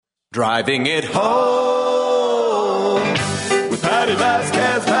Driving it home with Patti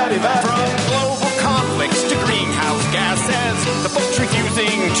Vasquez, Patti Vasquez. From global conflicts to greenhouse gases, the folks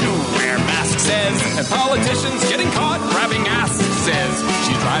refusing to wear masks says, and politicians getting caught grabbing ass says,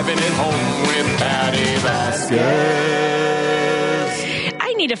 she's driving it home with Patti Vasquez.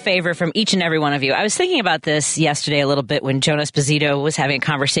 I need a favor from each and every one of you. I was thinking about this yesterday a little bit when Joan Esposito was having a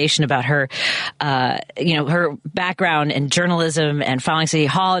conversation about her, her background in journalism and following City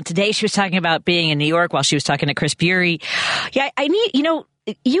Hall. And today she was talking about being in New York while she was talking to Chris Bury. Yeah, I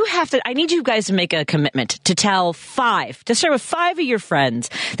need you guys to make a commitment to start with 5 of your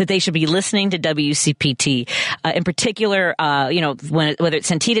friends that they should be listening to WCPT. In particular, whether it's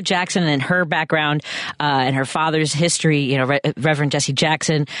Santita Jackson and her background, and her father's history, Reverend Jesse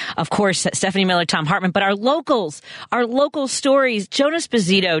Jackson, of course, Stephanie Miller, Tom Hartman, but our local stories, Joan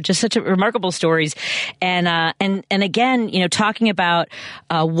Esposito, just such remarkable stories. And again, talking about,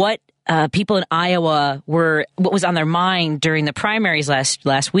 what people in Iowa what was on their mind during the primaries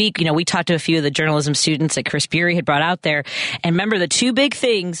last week. We talked to a few of the journalism students that Chris Bury had brought out there. And remember, the two big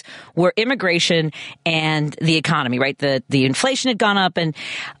things were immigration and the economy, right? The inflation had gone up, and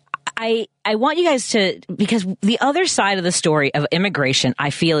I want you guys because the other side of the story of immigration,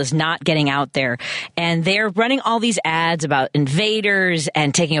 I feel, is not getting out there. And they're running all these ads about invaders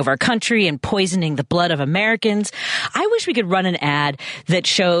and taking over our country and poisoning the blood of Americans. I wish we could run an ad that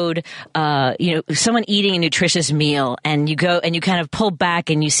showed, someone eating a nutritious meal, and you go and you kind of pull back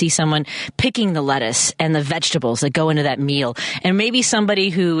and you see someone picking the lettuce and the vegetables that go into that meal. And maybe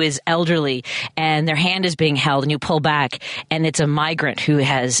somebody who is elderly and their hand is being held, and you pull back and it's a migrant who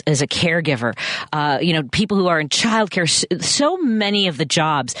is a caregiver. People who are in childcare. So many of the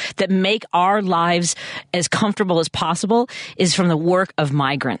jobs that make our lives as comfortable as possible is from the work of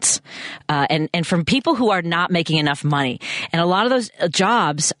migrants, and from people who are not making enough money. And a lot of those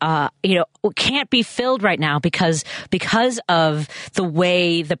jobs, can't be filled right now because of the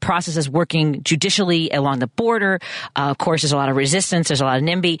way the process is working judicially along the border. Of course, there's a lot of resistance. There's a lot of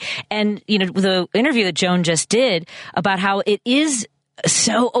NIMBY. And, the interview that Joan just did about how it is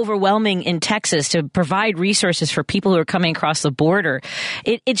so overwhelming in Texas to provide resources for people who are coming across the border.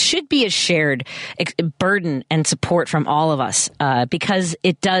 It should be a shared burden and support from all of us, because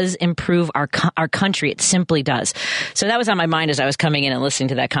it does improve our country. It simply does. So that was on my mind as I was coming in and listening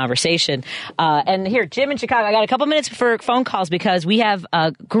to that conversation. And here, Jim in Chicago, I got a couple minutes for phone calls because we have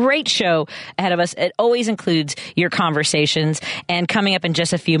a great show ahead of us. It always includes your conversations. And coming up in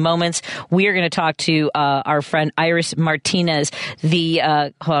just a few moments, we are going to talk to our friend Iris Martinez,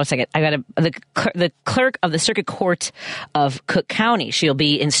 hold on a second. The clerk of the Circuit Court of Cook County. She'll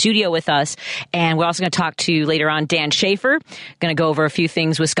be in studio with us, and we're also going to talk to later on Dan Shafer. Going to go over a few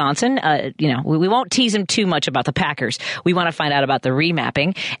things Wisconsin. We won't tease him too much about the Packers. We want to find out about the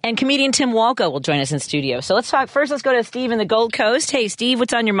remapping. And comedian Tim Walkoe will join us in studio. So let's talk first. Let's go to Steve in the Gold Coast. Hey, Steve,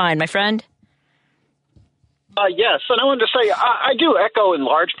 what's on your mind, my friend? Yes, and I wanted to say I do echo in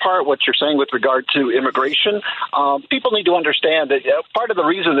large part what you're saying with regard to immigration. People need to understand that part of the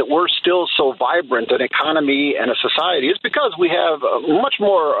reason that we're still so vibrant an economy and a society is because we have much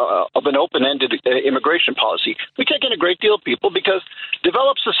more of an open-ended immigration policy. We take in a great deal of people because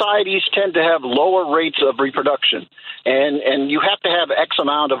developed societies tend to have lower rates of reproduction, and you have to have X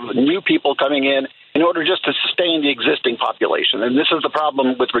amount of new people coming in order just to sustain the existing population. And this is the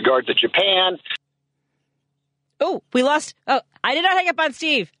problem with regard to Japan. Oh, we lost. Oh, I did not hang up on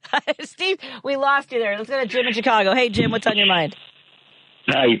Steve. Steve, we lost you there. Let's go to Jim in Chicago. Hey, Jim, what's on your mind?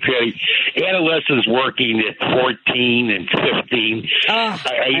 Hi, Patty. Adolescents working at 14 and 15.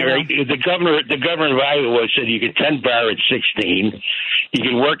 The governor of Iowa said you could 10 bar at 16. You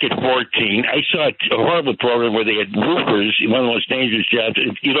can work at 14. I saw a horrible program where they had roofers, one of the most dangerous jobs.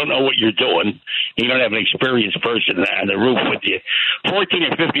 You don't know what you're doing. You don't have an experienced person on the roof with you. 14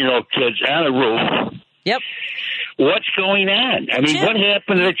 and 15-year-old kids on a roof. Yep. What's going on? I mean, what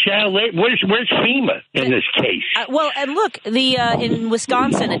happened to the child labor? Where's FEMA in this case? And look, in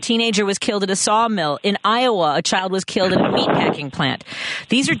Wisconsin, a teenager was killed at a sawmill. In Iowa, a child was killed at a meatpacking plant.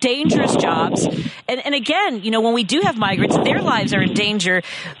 These are dangerous jobs. And again, when we do have migrants, their lives are in danger,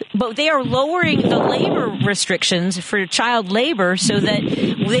 but they are lowering the labor restrictions for child labor so that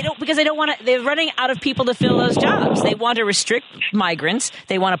they're running out of people to fill those jobs. They want to restrict migrants.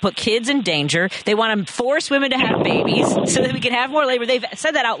 They want to put kids in danger. They want to force women to have babies so that we can have more labor. They've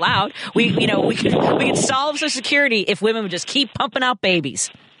said that out loud. We could solve Social Security if women would just keep pumping out babies.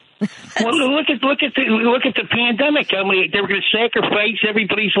 Well, look at the pandemic. I mean, they were going to sacrifice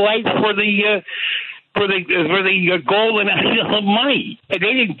everybody's life for the for the golden idol of money. And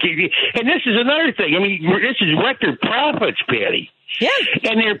they didn't give you. And this is another thing. I mean, this is record profits, Patty. Yeah.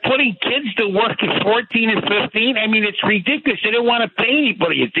 And they're putting kids to work at 14 and 15. I mean, it's ridiculous. They don't want to pay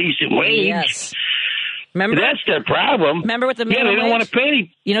anybody a decent wage. Yes. Remember, that's their problem. Remember what the minimum wage? They don't want to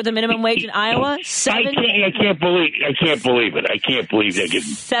pay. You know the minimum wage in Iowa? I can't believe it. I can't believe they could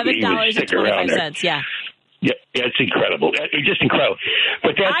 $7.25. Yeah. Yeah, it's incredible. It's just incredible.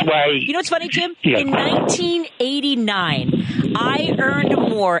 But that's why. You know what's funny, Jim? Yeah. In 1989, I earned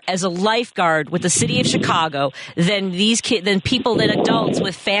more as a lifeguard with the city of Chicago than adults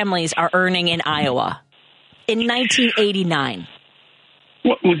with families are earning in Iowa. In 1989.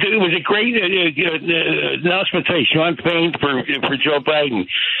 Well, it was a great announcement today. Sean Payne for Joe Biden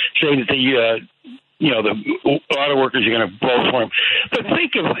saying that the auto workers are going to vote for him. But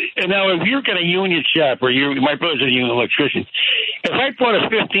think of it. Now, if you're going to union shop, or my brother's a union electrician, if I brought a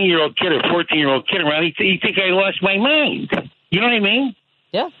 15-year-old kid or 14-year-old kid around, he'd think I lost my mind. You know what I mean?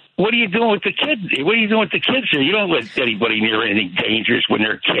 Yeah. What are you doing with the kids? What are you doing with the kids here? You don't let anybody near anything dangerous when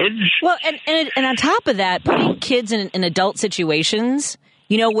they're kids. Well, and on top of that, putting kids in adult situations,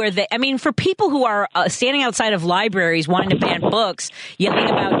 where for people who are standing outside of libraries wanting to ban books, yelling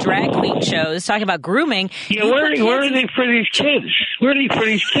about drag queen shows, talking about grooming. Yeah, where are they for these kids? Where are they for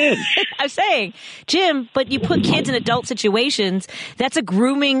these kids? I'm saying, Jim, but you put kids in adult situations, that's a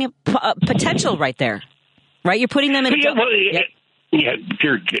grooming potential right there. Right? You're putting them in Yeah,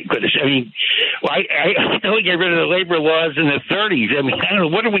 dear goodness. I mean, I know we get rid of the labor laws in the 30s. I mean, I don't know.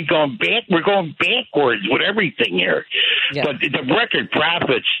 What are we going back? We're going backwards with everything here. Yeah. But the record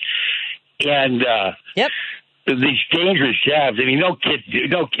profits and these dangerous jobs. I mean, no kid.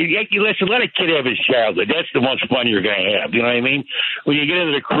 Listen, let a kid have his childhood. That's the most fun you're going to have. You know what I mean? When you get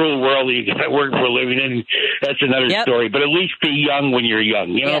into the cruel world that you got to work for a living in, that's another story. But at least be young when you're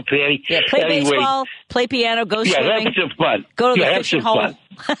young. You know, Patty? Yeah, play baseball, play piano, go swimming. Yeah, have some fun. Go to the fishing hole. Have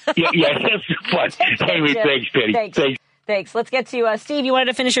some fun. Anyway, thanks, Patty. Thanks. Let's get to Steve. You wanted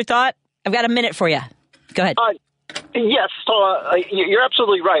to finish your thought? I've got a minute for you. Go ahead. Yes, so you're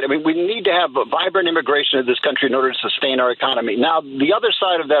absolutely right. I mean, we need to have a vibrant immigration in this country in order to sustain our economy. Now, the other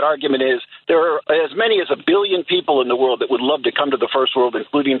side of that argument is there are as many as 1 billion people in the world that would love to come to the first world,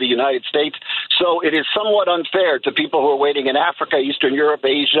 including the United States. So it is somewhat unfair to people who are waiting in Africa, Eastern Europe,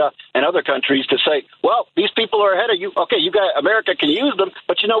 Asia, and other countries to say, well, these people are ahead of you. Okay, America can use them,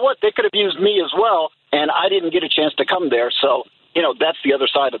 but you know what? They could have used me as well, and I didn't get a chance to come there. So, that's the other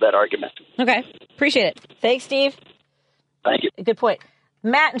side of that argument. Okay. Appreciate it. Thanks, Steve. Thank you. Good point.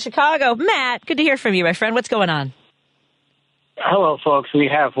 Matt in Chicago. Matt, good to hear from you, my friend. What's going on? Hello, folks. We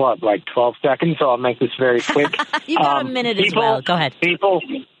have, 12 seconds, so I'll make this very quick. You got a minute as well. Go ahead. Delightful.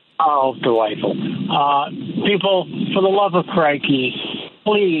 People, for the love of crikey,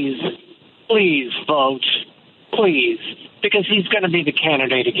 please vote. Please. Because he's going to be the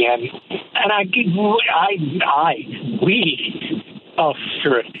candidate again. And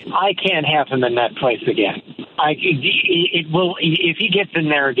screw it. I can't have him in that place again. It will, if he gets in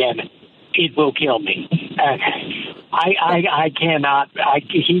there again, it will kill me.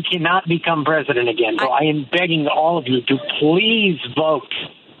 He cannot become president again. So I am begging all of you to please vote.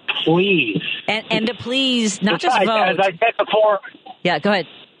 Please. And to please, not just vote. As I said before. Yeah, go ahead.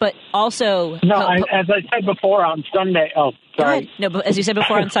 But also... as I said before on Sunday... Oh, sorry. No, but as you said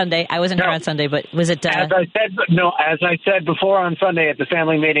before on Sunday, I wasn't here on Sunday, but was it... As I said before on Sunday at the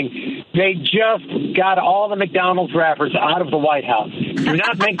family meeting, they just got all the McDonald's wrappers out of the White House. Do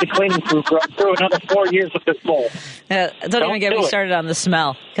not make the cleaning crew go through another 4 years of this bowl. Don't even get me started on the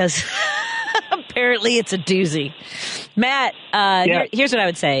smell, because apparently it's a doozy. Matt, here's what I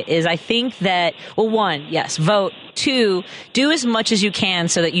would say, is I think that, well, one, yes, vote. Two, do as much as you can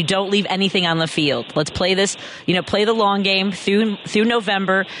so that you don't leave anything on the field. Let's play this, play the long game through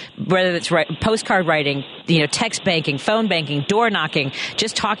November, whether it's postcard writing, text banking, phone banking, door knocking,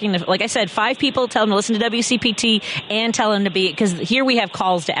 just talking to, like I said, 5 people, tell them to listen to WCPT and tell them to be, because here we have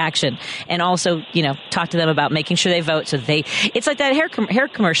calls to action, and also, talk to them about making sure they vote. So it's like that hair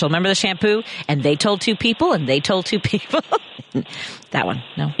commercial. Remember the shampoo? And they told 2 people and they told 2 people. That one.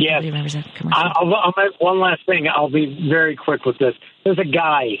 No. Yeah. Nobody remembers that commercial. I'll make one last thing. I'll be very quick with this. There's a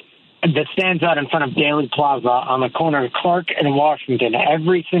guy that stands out in front of Daly Plaza on the corner of Clerk and Washington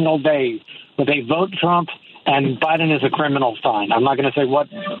every single day where they vote Trump and Biden is a criminal sign. I'm not going to say what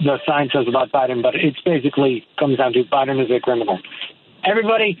the sign says about Biden, but it basically comes down to Biden is a criminal.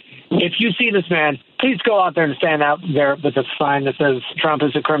 Everybody, if you see this man, please go out there and stand out there with a sign that says Trump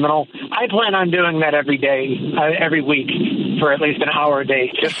is a criminal. I plan on doing that every day, every week, for at least an hour a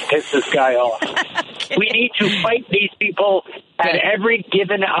day, just to piss this guy off. We need to fight these people at every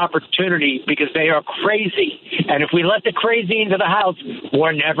given opportunity because they are crazy. And if we let the crazy into the house,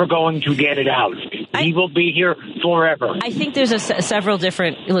 we're never going to get it out. He will be here forever. I think there's several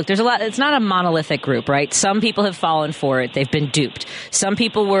different... Look, there's a lot... It's not a monolithic group, right? Some people have fallen for it. They've been duped. Some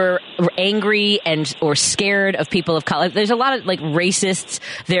people were angry or scared of people of color. There's a lot of, like, racists.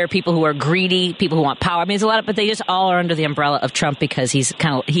 There are people who are greedy, people who want power. I mean, there's a lot of... But they just all are under the umbrella of Trump because he's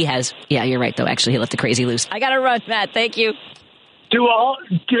kind of... He has... Yeah, you're right, though. Actually, he let the crazy loose. I gotta run, Matt. Thank you.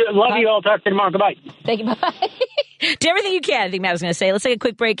 Love you all. Talk to you tomorrow. Goodbye. Thank you. Bye. Do everything you can, I think Matt was going to say. Let's take a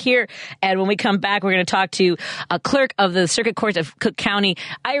quick break here. And when we come back, we're going to talk to a clerk of the Circuit Court of Cook County.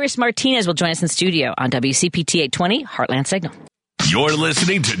 Iris Martinez will join us in studio on WCPT 820 Heartland Signal. You're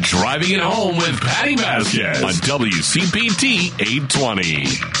listening to Driving It Home with Patti Vasquez on WCPT 820.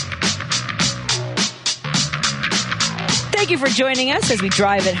 Thank you for joining us as we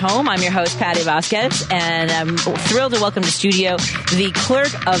drive it home. I'm your host, Patti Vasquez, and I'm thrilled to welcome to studio the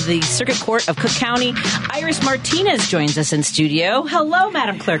clerk of the Circuit Court of Cook County. Iris Martinez joins us in studio. Hello,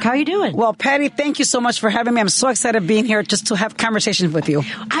 Madam Clerk. How are you doing? Well, Patti, thank you so much for having me. I'm so excited being here just to have conversations with you.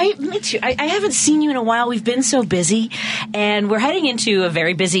 Me too. I haven't seen you in a while. We've been so busy, and we're heading into a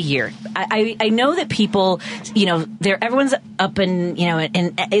very busy year. I know that people, everyone's up and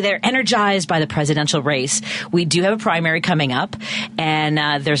they're energized by the presidential race. We do have a primary coming up,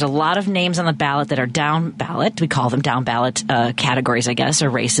 and there's a lot of names on the ballot that are down ballot. We call them down ballot categories, I guess, or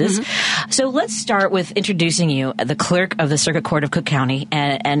races. Mm-hmm. So let's start with introducing you, the clerk of the Circuit Court of Cook County.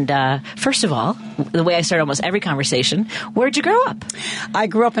 And first of all, the way I start almost every conversation, where'd you grow up? I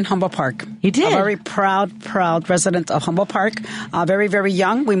grew up in Humboldt Park. You did? A very proud resident of Humboldt Park. Very, very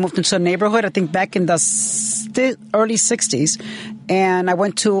young. We moved into a neighborhood, I think, back in the early 60s. And I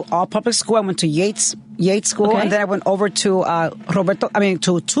went to all public school. I went to Yates School, okay. And then I went over to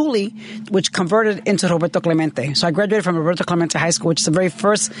to Thule, which converted into Roberto Clemente. So I graduated from Roberto Clemente High School, which is the very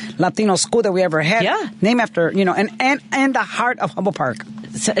first Latino school that we ever had. Yeah. Named after, and the heart of Humboldt Park.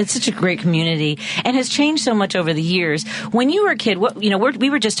 So it's such a great community and has changed so much over the years. When you were a kid, we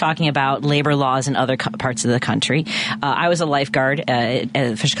were just talking about labor laws in other parts of the country. I was a lifeguard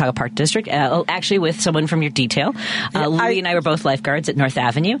for Chicago Park District, actually with someone from your detail. Louie and I were both lifeguards at North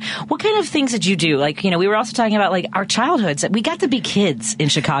Avenue. What kind of things did you do? Like, we were also talking about like our childhoods. We got to be kids in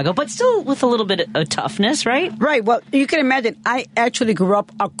Chicago, but still with a little bit of toughness, right? Right. Well, you can imagine I actually grew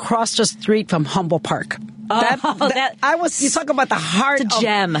up across the street from Humboldt Park. You talk about the heart. It's a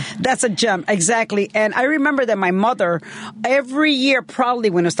gem. That's a gem, exactly. And I remember that my mother, every year, probably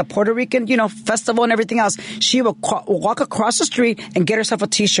when it was the Puerto Rican, festival and everything else, she would walk across the street and get herself a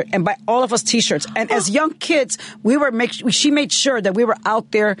T-shirt and buy all of us T-shirts. And as young kids, she made sure that we were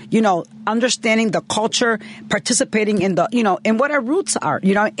out there, understanding the culture, participating in in what our roots are,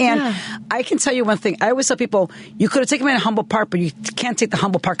 And yeah. I can tell you one thing. I always tell people, you could have taken me to Humboldt Park, but you can't take the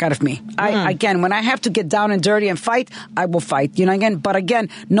Humboldt Park out of me. Again, when I have to get down and dirty and fight, I will fight. But again,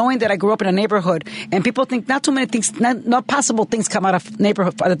 knowing that I grew up in a neighborhood and people think not too many things, not possible things come out of the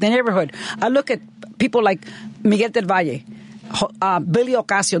neighborhood. I look at people like Miguel del Valle, Billy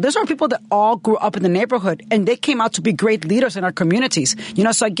Ocasio. Those are people that all grew up in the neighborhood, and they came out to be great leaders in our communities.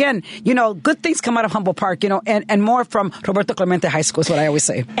 So again, good things come out of Humboldt Park, and more from Roberto Clemente High School is what I always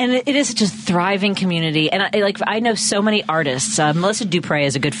say. And it is such a thriving community. And I know so many artists. Melissa Dupre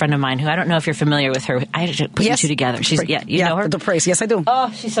is a good friend of mine who I don't know if you're familiar with her. I had to put you two together. You know her? Dupre. Yes, I do. Oh,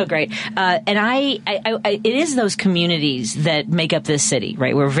 she's so great. And it is those communities that make up this city,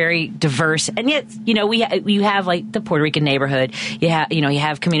 right? We're very diverse, and yet, you have like the Puerto Rican neighborhood. You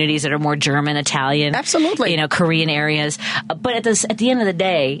have communities that are more German, Italian, absolutely, Korean areas. But at the end of the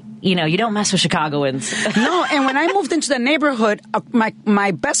day, you don't mess with Chicagoans. No, and when I moved into the neighborhood,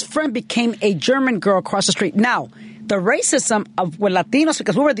 my best friend became a German girl across the street. Now, the racism with Latinos,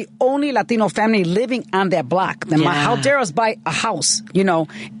 because we were the only Latino family living on that block. And how dare us buy a house, in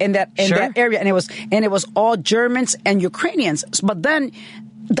that area, and it was all Germans and Ukrainians. But then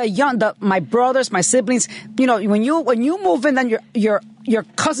my brothers, my siblings, when you move in, then your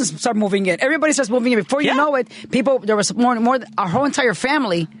cousins start moving in. Everybody starts moving in. Before you know it, there was more our whole entire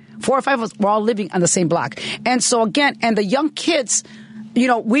family, 4 or 5 of us, were all living on the same block. And so again, and the young kids,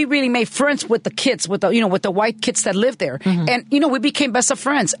 we really made friends with the kids, with the white kids that lived there. Mm-hmm. And, we became best of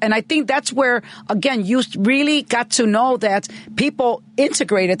friends. And I think that's where, again, you really got to know that people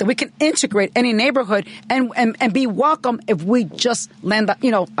integrated, that we can integrate any neighborhood and be welcome if we just lend,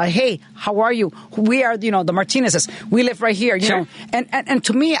 hey, how are you? We are, the Martinezes. We live right here, you know. And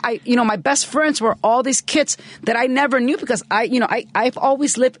to me, my best friends were all these kids that I never knew because I've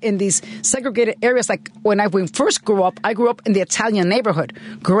always lived in these segregated areas. Like when I first grew up, I grew up in the Italian neighborhood,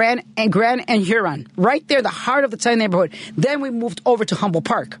 Grand and Huron, right there, the heart of the Italian neighborhood. Then we moved over to Humboldt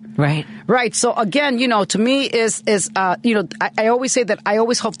Park. Right. So again, to me I always say that I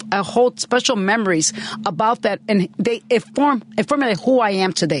always hold special memories about that, and it formulated who I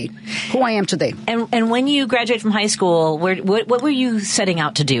am today. And when you graduated from high school, what were you setting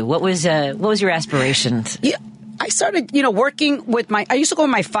out to do? What was your aspirations? Yeah. I started, working with I used to go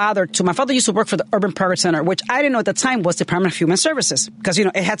with my father my father used to work for the Urban Progress Center, which I didn't know at the time was Department of Human Services because,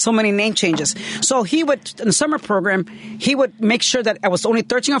 it had so many name changes. So he would, in the summer program, he would make sure that I was only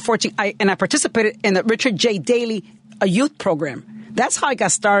 13 or 14, and I participated in the Richard J. Daley youth program. That's how I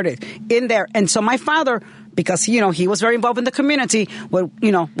got started in there. And so my father, because, he was very involved in the community,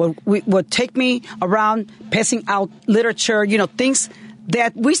 would take me around passing out literature, things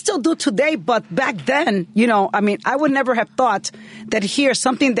that we still do today, but back then, I would never have thought that here,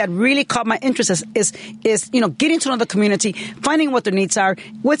 something that really caught my interest is getting to know the community, finding what their needs are,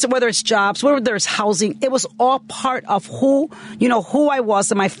 whether it's jobs, whether it's housing. It was all part of who I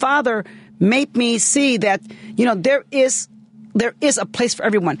was. And my father made me see that, there is a place for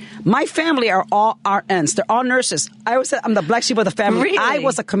everyone. My family are all RNs. They're all nurses. I always say I'm the black sheep of the family. Really? I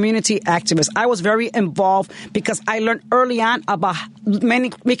was a community activist. I was very involved because I learned early on about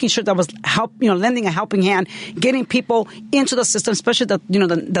making sure that I was lending a helping hand, getting people into the system, especially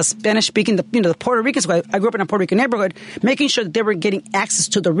the Spanish speaking, the Puerto Ricans. I grew up in a Puerto Rican neighborhood, making sure that they were getting access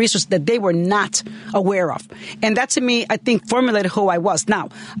to the resources that they were not aware of. And that to me, I think, formulated who I was. Now,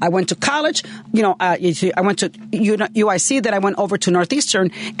 I went to college. I went to UIC. That I went over to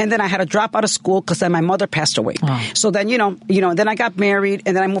Northeastern, and then I had to drop out of school because then my mother passed away. Oh. So then, then I got married,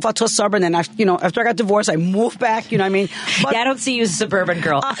 and then I moved out to a suburb, and then after I got divorced, I moved back, But, I don't see you as a suburban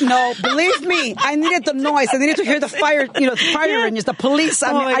girl. No, believe me, I needed the noise. I needed to hear the fire, fire engines, the police.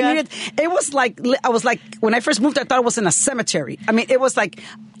 It was like, when I first moved, I thought it was in a cemetery. It was like,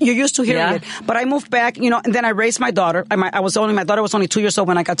 you're used to hearing it. But I moved back, and then I raised my daughter. My daughter was only 2 years old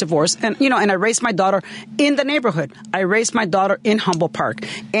when I got divorced. And, and I raised my daughter in the neighborhood. I raised my daughter in Humboldt Park.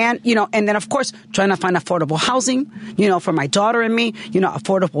 And, and then, of course, trying to find affordable housing, for my daughter and me,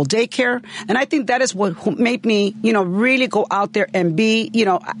 affordable daycare. And I think that is what made me, really go out there and be,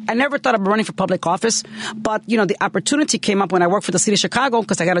 I never thought of running for public office. But, the opportunity came up when I worked for the city of Chicago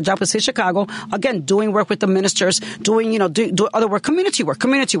because I got a job with the city of Chicago. Again, doing work with the ministers, doing, do other work, community work.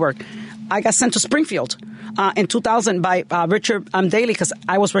 I got sent to Springfield in 2000 by Richard Daley because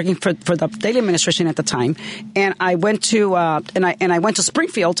I was working for the Daley administration at the time, and I went to I went to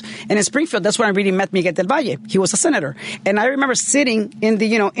Springfield, and in Springfield that's when I really met Miguel del Valle. He was a senator, and I remember sitting in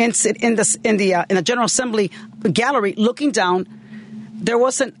the in the General Assembly gallery looking down. There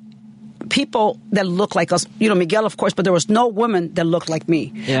wasn't people that looked like us, Miguel, of course, but there was no woman that looked like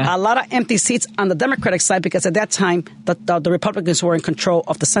me. Yeah. A lot of empty seats on the Democratic side because at that time the Republicans were in control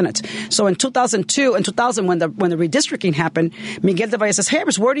of the Senate. So in 2002 and 2000, when the redistricting happened, Miguel del Valle says, "Hey,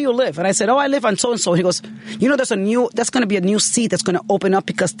 where do you live?" And I said, "Oh, I live on so and so." He goes, "That's going to be a new seat that's going to open up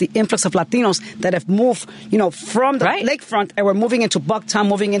because the influx of Latinos that have moved, from the lakefront and we're moving into Bucktown,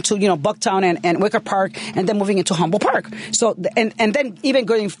 moving into Bucktown and Wicker Park, and then moving into Humboldt Park. So and then even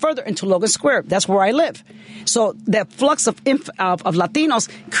going further into Logan Square. That's where I live." So that flux of Latinos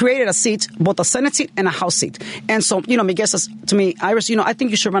created a seat, both a Senate seat and a House seat. And so, Miguel says to me, "Iris, I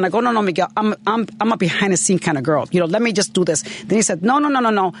think you should run." I go, "No, Miguel, I'm a behind the scene kind of girl. Let me just do this." Then he said,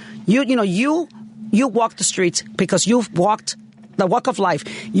 "No. You walk the streets because you've walked the walk of life.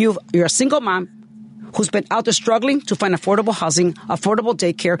 You're a single mom who's been out there struggling to find affordable housing, affordable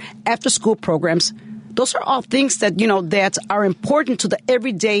daycare, after school programs. Those are all things that, that are important to the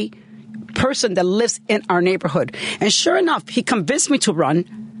everyday person that lives in our neighborhood." And sure enough, he convinced me to run.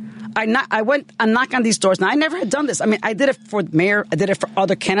 I went and knocked on these doors. Now, I never had done this. I did it for the mayor. I did it for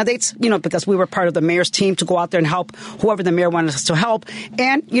other candidates, because we were part of the mayor's team to go out there and help whoever the mayor wanted us to help.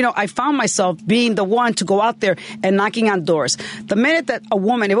 And, I found myself being the one to go out there and knocking on doors. The minute that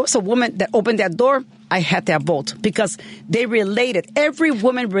if it was a woman that opened that door, I had that vote because they related. Every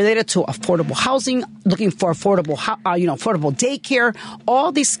woman related to affordable housing, looking for affordable daycare,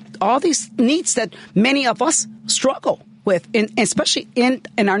 all these needs that many of us struggle with, especially in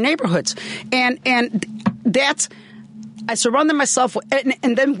our neighborhoods, and that's. I surrounded myself with,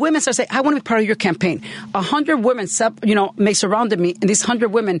 and then women started saying, "I want to be part of your campaign." 100 women, surrounded me, and these 100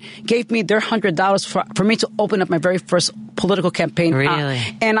 women gave me their $100 for me to open up my very first political campaign. Really?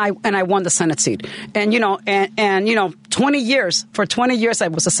 And I won the Senate seat. And 20 years I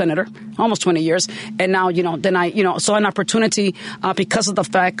was a senator, almost 20 years. And now, then I saw an opportunity because of the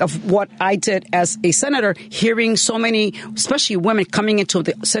fact of what I did as a senator, hearing so many, especially women coming into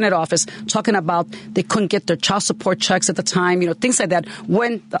the Senate office, talking about they couldn't get their child support checks at the time, things like that,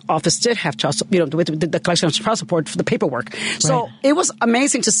 when the office did have child support, the collection of child support for the paperwork. So it was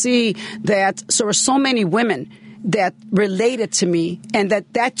amazing to see that there were so many women that related to me, and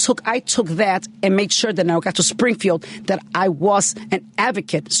I took that and made sure that when I got to Springfield that I was an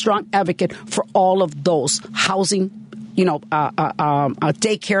advocate, strong advocate for all of those housing,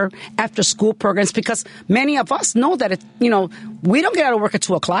 daycare, after school programs, because many of us know that we don't get out of work at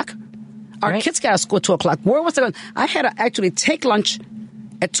 2:00. Our kids get out of school at 2:00. Where was I going? I had to actually take lunch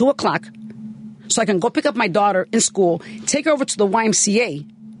at 2:00 so I can go pick up my daughter in school, take her over to the YMCA.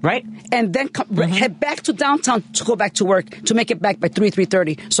 Right. And then head back to downtown to go back to work, to make it back by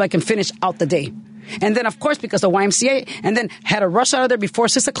 3:30 so I can finish out the day. And then, of course, because the YMCA, and then had to rush out of there before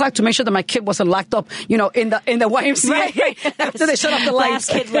 6:00 to make sure that my kid wasn't locked up, in the YMCA right. after they shut off the lights.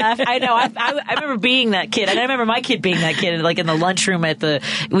 Last kid left. I know. I remember being that kid, and I remember my kid being that kid, like in the lunchroom at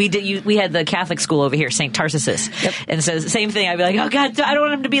we had the Catholic school over here, St. Tarsus's, and so same thing. I'd be like, oh God, I don't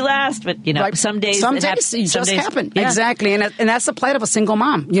want him to be last, but some days it just happen. Yeah. Exactly, and that's the plight of a single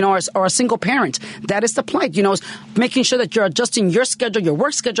mom, or a single parent. That is the plight, making sure that you're adjusting your schedule, your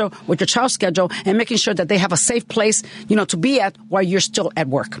work schedule with your child's schedule, and making sure that they have a safe place, to be at while you're still at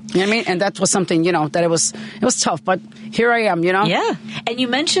work. You know what I mean? And that was something, that it was tough, but here I am, Yeah. And you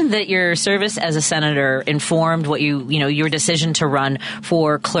mentioned that your service as a senator informed what your decision to run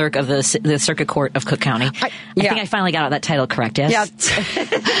for clerk of the Circuit Court of Cook County. I think I finally got that title correct, yes? Yeah.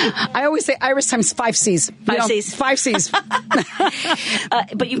 I always say Iris times 5 C's. 5 C's. 5 C's.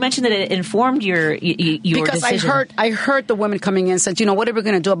 But you mentioned that it informed your because decision. I heard the women coming in and said, what are we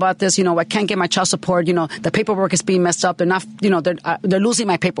going to do about this? I can't get my child support. The paperwork is being messed up. They're not, they're losing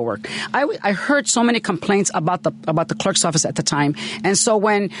my paperwork. I heard so many complaints about the clerk's office at the time. And so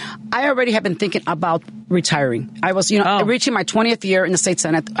when I already had been thinking about retiring, I was, reaching my 20th year in the state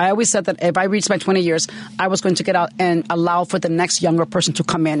Senate. I always said that if I reached my 20 years, I was going to get out and allow for the next younger person to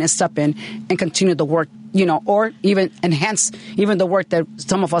come in and step in and continue the work, or even enhance even the work that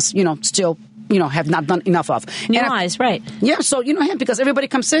some of us, still have not done enough of. New eyes, right. Yeah, so, because everybody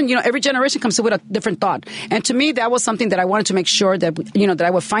comes in, every generation comes in with a different thought. And to me, that was something that I wanted to make sure that, that I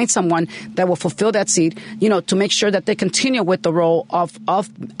would find someone that will fulfill that seat, to make sure that they continue with the role of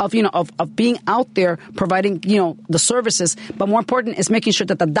being out there, providing, the services. But more important is making sure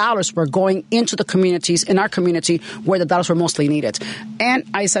that the dollars were going into the communities, in our community, where the dollars were mostly needed. And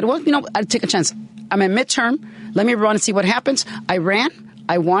I said, well, I'd take a chance. I'm in midterm. Let me run and see what happens. I ran.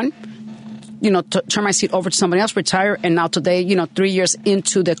 I won. To turn my seat over to somebody else, retire, and now today, 3 years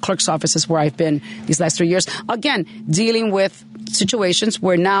into the clerk's office is where I've been these last 3 years. Again, dealing with situations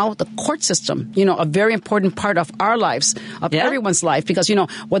where now the court system, a very important part of our lives, of everyone's life, because,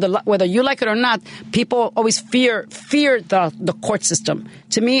 whether you like it or not, people always fear the court system.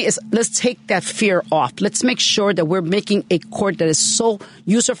 To me, let's take that fear off. Let's make sure that we're making a court that is so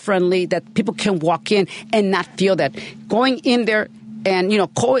user-friendly that people can walk in and not feel that. Going in there, and,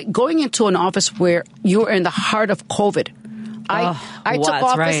 going into an office where you're in the heart of COVID.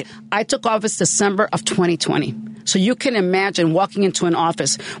 I took office December of 2020. So you can imagine walking into an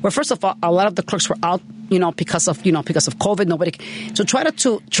office where, first of all, a lot of the clerks were out, because of COVID. Nobody. So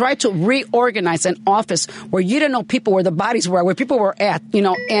try to reorganize an office where you didn't know people where the bodies were, where people were at,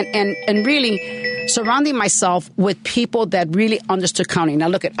 and really surrounding myself with people that really understood county. Now,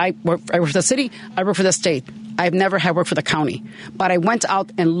 look, I work for the city. I work for the state. I've never had work for the county, but I went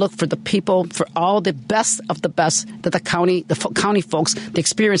out and looked for the people, for all the best of the best that the county folks, the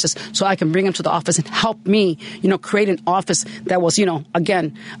experiences, so I can bring them to the office and help me, create an office that was, an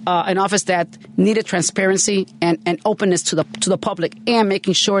office that needed transparency and openness to the public, and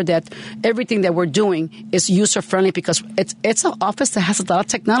making sure that everything that we're doing is user friendly, because it's an office that has a lot of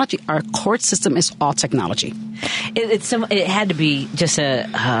technology. Our court system is all technology. It had to be just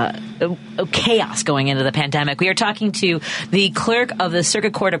a chaos going into the pandemic. We are talking to the clerk of the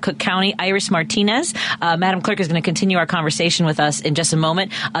Circuit Court of Cook County, Iris Martinez. Madam Clerk is going to continue our conversation with us in just a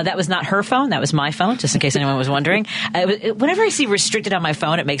moment. That was not her phone. That was my phone, just in case anyone was wondering. Whenever I see restricted on my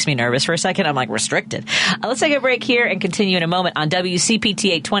phone, it makes me nervous for a second. I'm like, restricted. Let's take a break here and continue in a moment on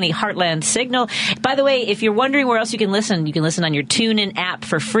WCPT 820 Heartland Signal. By the way, if you're wondering where else you can listen on your TuneIn app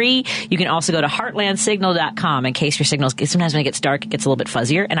for free. You can also go to heartlandsignal.com in case your signals, sometimes when it gets dark, it gets a little bit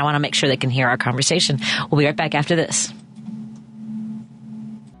fuzzier, and I want to make sure they can hear our conversation. We'll be right back after this.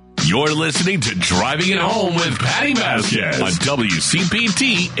 You're listening to Driving It Home with Patti Vasquez on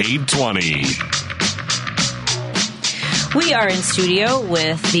WCPT 820. We are in studio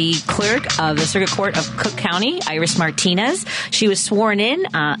with the clerk of the Circuit Court of Cook County, Iris Martinez. She was sworn in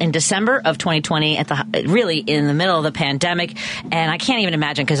December of 2020 really in the middle of the pandemic. And I can't even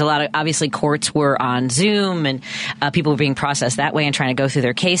imagine because a lot of, obviously, courts were on Zoom and people were being processed that way and trying to go through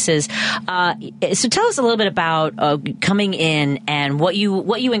their cases. So tell us a little bit about coming in and what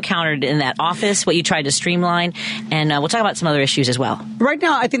you encountered in that office, what you tried to streamline, and we'll talk about some other issues as well. Right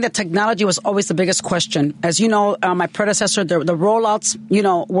now, I think that technology was always the biggest question. As you know, my predecessor, the rollouts,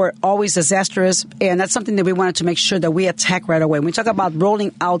 were always disastrous, and that's something that we wanted to make sure that we attack right away. When we talk about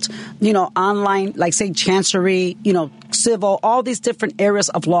rolling out, online, like say Chancery, civil, all these different areas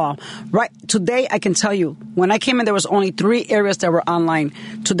of law. Right today, I can tell you, when I came in, there was only 3 areas that were online.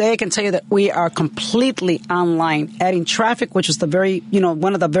 Today, I can tell you that we are completely online, adding traffic, which was the very,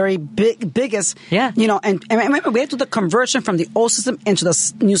 one of the very biggest, and remember, we had to do the conversion from the old system into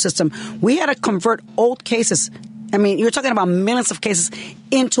the new system. We had to convert old cases. I mean, you're talking about millions of cases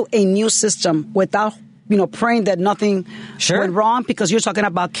into a new system without, praying that nothing went wrong, because you're talking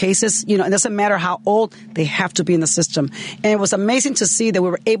about cases, it doesn't matter how old, they have to be in the system. And it was amazing to see that we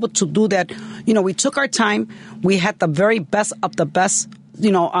were able to do that. We took our time. We had the very best of the best,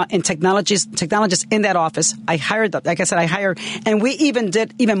 in technologists in that office. I hired, and we even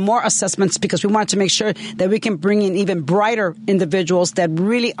did even more assessments because we wanted to make sure that we can bring in even brighter individuals that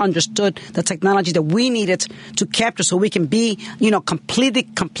really understood the technology that we needed to capture so we can be,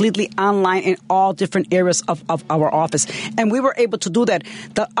 completely online in all different areas of our office. And we were able to do that.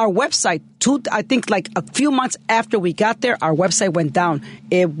 Our website, I think like a few months after we got there, our website went down.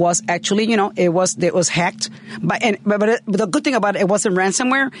 It was actually, it was hacked. But the good thing about it wasn't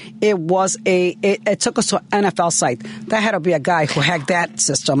ransomware. It took us to an NFL site. That had to be a guy who hacked that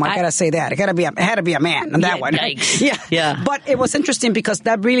system. I gotta say that. It had to be a man on that one. Yeah. But it was interesting because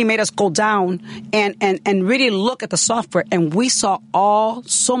that really made us go down and really look at the software. And we saw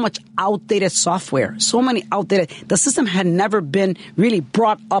so much outdated software. So many outdated. The system had never been really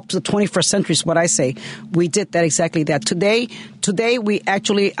brought up to the 21st century is what I say. We did that exactly that. Today we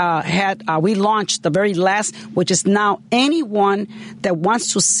actually we launched the very last, which is now anyone that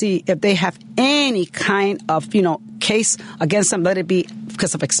wants to see if they have any kind of, case against them, let it be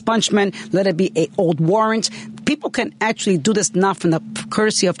because of expungement, let it be an old warrant. People can actually do this now from the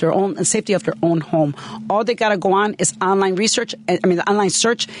courtesy of their own and safety of their own home. All they got to go on is online search,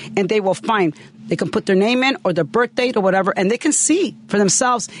 and they will find. They can put their name in or their birth date or whatever, and they can see for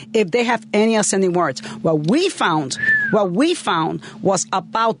themselves if they have any outstanding warrants. What we found was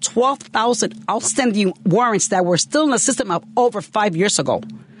about 12,000 outstanding warrants that were still in the system of over 5 years ago.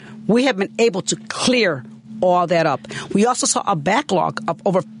 We have been able to clear all that up. We also saw a backlog of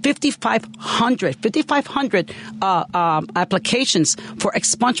over 5,500 applications for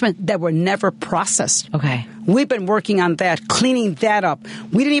expungement that were never processed. Okay. We've been working on that, cleaning that up.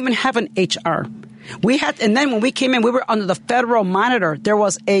 We didn't even have an HR. And then when we came in, we were under the federal monitor. There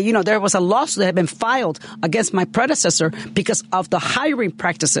was a lawsuit that had been filed against my predecessor because of the hiring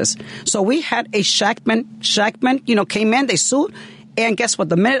practices. So we had a Shackman, came in, they sued, and guess what?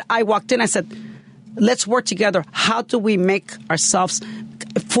 The minute I walked in, I said, let's work together. How do we make ourselves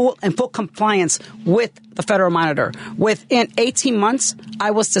full compliance with the federal monitor? Within 18 months,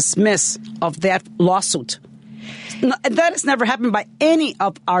 I was dismissed of that lawsuit. That has never happened by any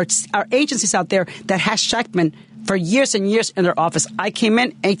of our agencies out there that has Shackman for years and years in their office. I came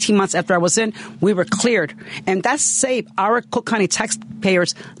in 18 months after I was in. We were cleared. And that saved our Cook County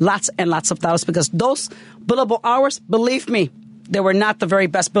taxpayers lots and lots of dollars because those billable hours, believe me, they were not the very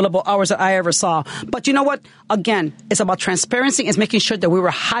best billable hours that I ever saw. But you know what? Again, it's about transparency. It's making sure that we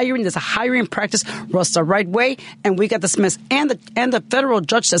were hiring. There's a hiring practice was the right way, and we got dismissed. And the federal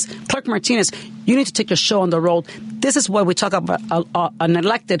judge says, Clerk Martinez, you need to take your show on the road. This is why we talk about an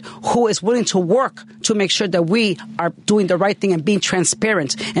elected who is willing to work to make sure that we are doing the right thing and being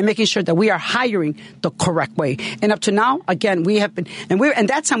transparent and making sure that we are hiring the correct way. And up to now, again, we have been, and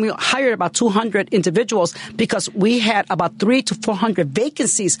that time we hired about 200 individuals because we had about 300 to 400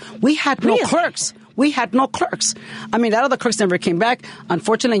 vacancies. We had no clerks. We had no clerks. I mean, that other clerks never came back.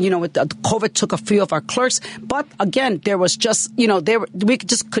 Unfortunately, with the COVID took a few of our clerks. But again, there was just, we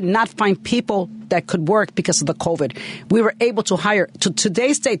just could not find people that could work because of the COVID. We were able to hire. To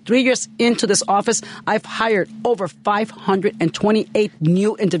today's date, 3 years into this office, I've hired over 528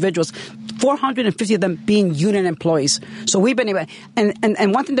 new individuals, 450 of them being union employees. So we've been able,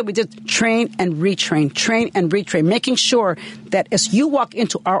 and one thing that we did, train and retrain, making sure that as you walk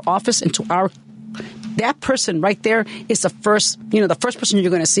into our office, into our that person right there is the first person you're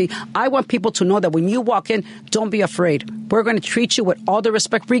going to see. I want people to know that when you walk in, don't be afraid. We're going to treat you with all the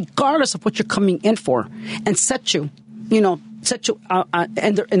respect, regardless of what you're coming in for, and set you in the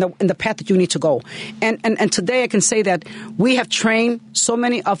path that you need to go. And today I can say that we have trained so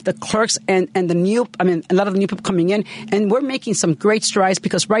many of the clerks and a lot of the new people coming in, and we're making some great strides,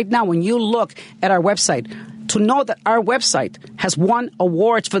 because right now when you look at our website, to know that our website has won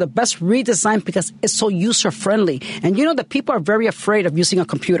awards for the best redesign because it's so user-friendly. And you know that people are very afraid of using a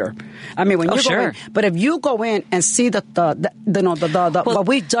computer. I mean, when you go in, but if you go in and see what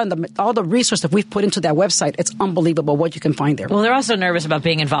we've done, all the resources that we've put into that website, it's unbelievable what you can find there. Well, they're also nervous about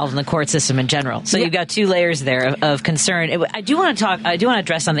being involved in the court system in general. So you've got two layers there of concern. I do want to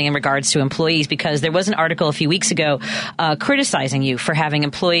address something in regards to employees, because there was an article a few weeks ago criticizing you for having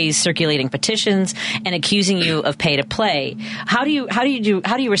employees circulating petitions and accusing you of pay to play. How do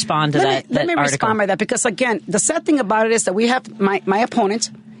you respond to that? Let me article? Respond by that, because again, the sad thing about it is that we have my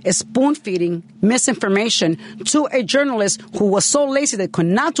opponent is spoon-feeding misinformation to a journalist who was so lazy they could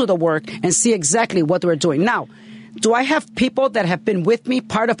not do the work and see exactly what we're doing. Now, do I have people that have been with me,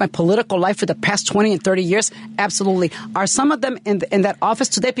 part of my political life for the past 20 and 30 years? Absolutely. Are some of them in that office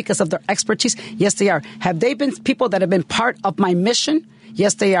today because of their expertise? Yes, they are. Have they been people that have been part of my mission?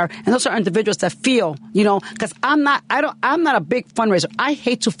 Yes, they are. And those are individuals that feel, because I'm not a big fundraiser. I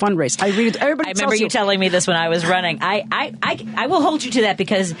hate to fundraise. I remember you telling me this when I was running. I will hold you to that,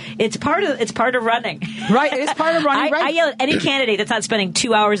 because it's part of running. Right. It is part of running. Right. I yell at any candidate that's not spending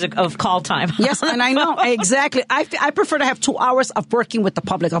 2 hours of call time. Yes, and I know. Exactly. I prefer to have 2 hours of working with the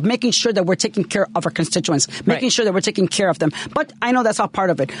public, of making sure that we're taking care of our constituents, making sure that we're taking care of them. But I know that's all part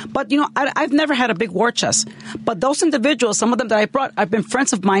of it. But, I've never had a big war chest. But those individuals, some of them that I brought, I've been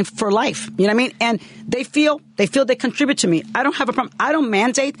friends of mine for life. You know what I mean? And they feel they contribute to me. I don't have a problem. I don't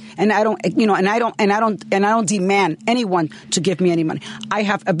mandate, and I don't demand anyone to give me any money. I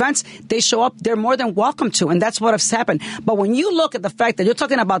have events. They show up. They're more than welcome to, and that's what has happened. But when you look at the fact that you're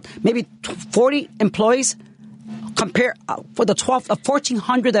talking about maybe 40 employees, compare for the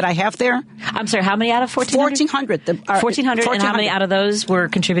 1,400 that I have there. I'm sorry, how many out of 1,400? 1,400, and how many out of those were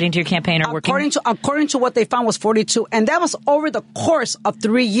contributing to your campaign or working? According to what they found was 42, and that was over the course of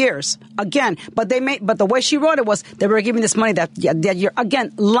 3 years. Again, but the way she wrote it was they were giving this money that you're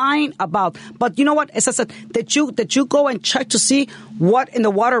again lying about. But you know what? It's just that you go and check to see what in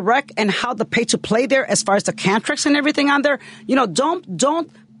the water rec and how the pay to play there as far as the contracts and everything on there. Don't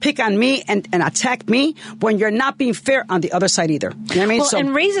pick on me and attack me when you're not being fair on the other side either. You know what I mean? Well,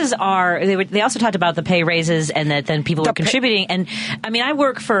 and raises they also talked about the pay raises and that then people were contributing. And I mean, I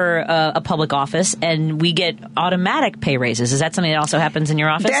work for a public office and we get automatic pay raises. Is that something that also happens in your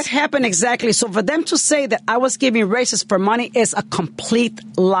office? That happened exactly. So for them to say that I was giving raises for money is a complete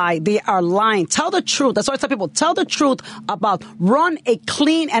lie. They are lying. Tell the truth. That's why I tell people, tell the truth run a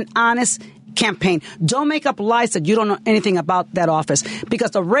clean and honest campaign. Don't make up lies that you don't know anything about that office,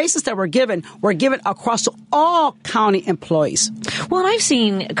 because the raises that were given across to all county employees. Well, and I've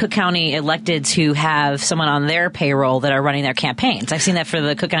seen Cook County electeds who have someone on their payroll that are running their campaigns. I've seen that for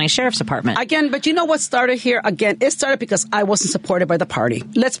the Cook County Sheriff's Department. Again, but you know what started here? Again, it started because I wasn't supported by the party.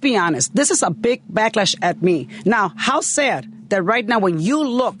 Let's be honest. This is a big backlash at me. Now, how sad that right now when you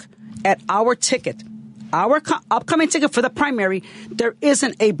look at our ticket, our upcoming ticket for the primary, there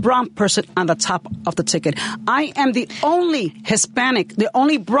isn't a brown person on the top of the ticket. I am the only Hispanic, the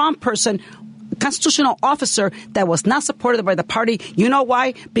only brown person, constitutional officer that was not supported by the party. You know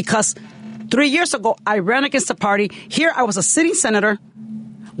why? Because 3 years ago, I ran against the party. Here, I was a sitting senator,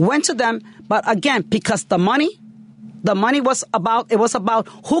 went to them, but again, because the money was about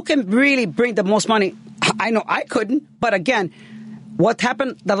who can really bring the most money. I know I couldn't, but again, what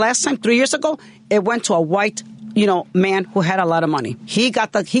happened the last time 3 years ago? It went to a white, man who had a lot of money. He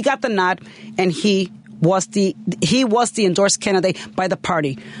got the nod, and he was the endorsed candidate by the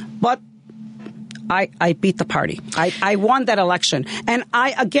party. But I beat the party. I won that election, and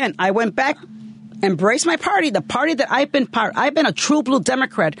I went back, embraced my party, the party that I've been part. I've been a true blue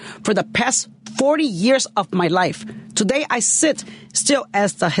Democrat for the past 40 years of my life. Today, I sit still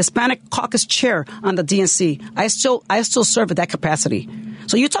as the Hispanic caucus chair on the DNC. I still serve at that capacity.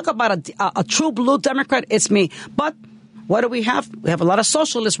 So you talk about a true blue Democrat, it's me. But what do we have? We have a lot of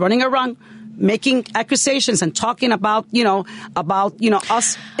socialists running around making accusations and talking about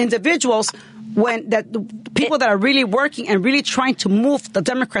us individuals, when that people that are really working and really trying to move the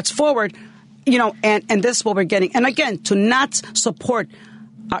Democrats forward, and this is what we're getting. And again, to not support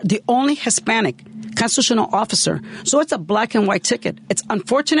the only Hispanic constitutional officer. So it's a black and white ticket. It's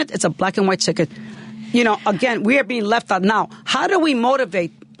unfortunate. It's a black and white ticket. Again, we are being left out now. How do we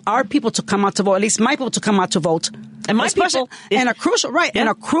motivate our people to come out to vote, at least my people to come out to vote. And my people, and a crucial and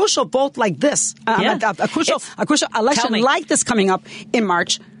a crucial vote like this, a crucial election like this coming up in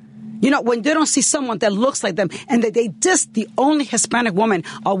March. When they don't see someone that looks like them, and they diss the only Hispanic woman,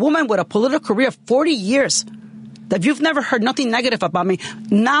 a woman with a political career of 40 years. That you've never heard nothing negative about me.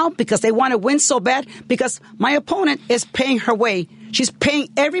 Now, because they want to win so bad, because my opponent is paying her way. She's paying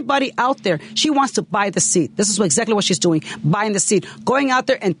everybody out there. She wants to buy the seat. This is exactly what she's doing, buying the seat. Going out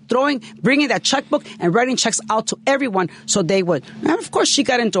there and bringing that checkbook and writing checks out to everyone so they would. And of course, she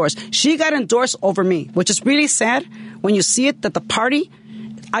got endorsed. She got endorsed over me, which is really sad when you see it, that the party,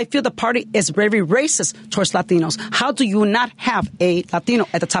 I feel the party is very racist towards Latinos. How do you not have a Latino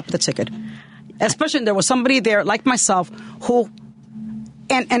at the top of the ticket? Especially there was somebody there like myself who,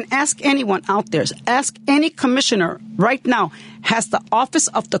 and ask anyone out there, ask any commissioner right now, has the office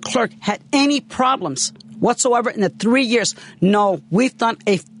of the clerk had any problems whatsoever in the 3 years? No, we've done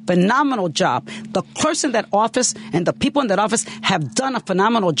a phenomenal job. The clerks in that office and the people in that office have done a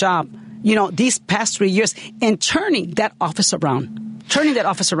phenomenal job, these past 3 years in turning that office around.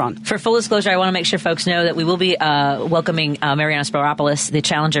 For full disclosure, I want to make sure folks know that we will be welcoming Mariana Sparopoulos, the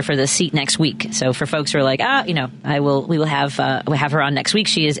challenger for the seat next week. So for folks who are like, we will have her on next week.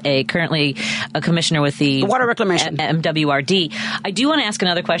 She is currently a commissioner with the Water Reclamation MWRD. I do want to ask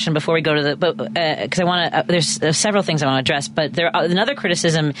another question before we go to because I want to. There's several things I want to address, but another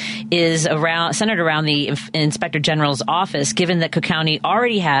criticism is centered around the Inspector General's office. Given that Cook County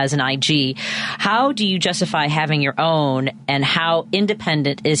already has an IG, how do you justify having your own, and how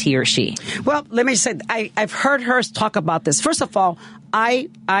independent is he or she? Well, let me say, I've heard her talk about this. First of all, I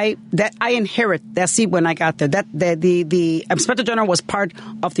inherit that seat when I got there. The Inspector General was part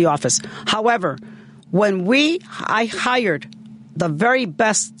of the office. However, when I hired the very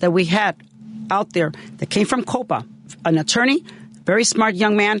best that we had out there that came from COPA, an attorney, very smart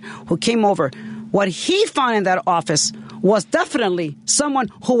young man who came over. What he found in that office was definitely someone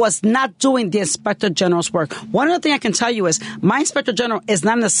who was not doing the Inspector General's work. One other thing I can tell you is my Inspector General is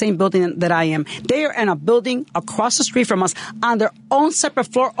not in the same building that I am. They are in a building across the street from us on their own separate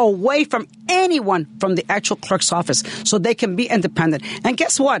floor, away from anyone from the actual clerk's office, so they can be independent. And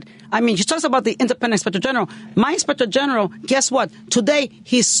guess what? I mean, she talks about the independent Inspector General. My Inspector General, guess what? Today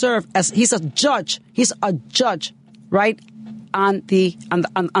he's a judge. He's a judge, right? On the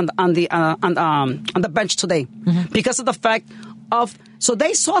bench today, because of the fact of, so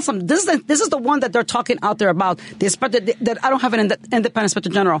they saw some. This is the one that they're talking out there about, the inspector, that I don't have an independent Inspector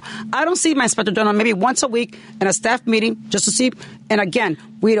General. I don't see my Inspector General maybe once a week in a staff meeting just to see. And again,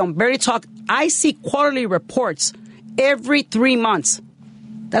 we don't barely talk. I see quarterly reports every 3 months.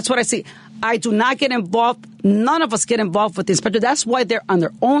 That's what I see. I do not get involved. None of us get involved with the inspector. That's why they're on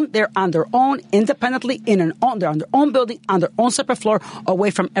their own. They're on their own independently they're on their own building, on their own separate floor, away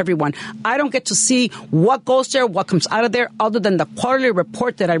from everyone. I don't get to see what goes there, what comes out of there, other than the quarterly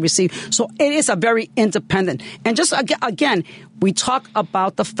report that I receive. So it is a very independent. And just again, we talk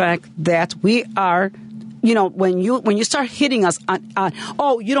about the fact that we are, when you start hitting us on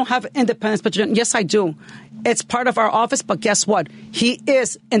you don't have independent inspector. Yes, I do. It's part of our office, but guess what? He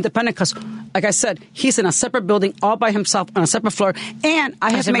is independent because, like I said, he's in a separate building all by himself on a separate floor. And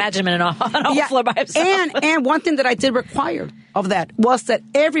I have imagine him on a floor by himself. And one thing that I did require of that was that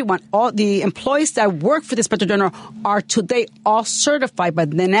everyone, all the employees that work for the Inspector General, are today all certified by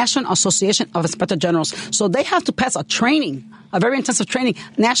the National Association of Inspector Generals. So they have to pass a very intensive training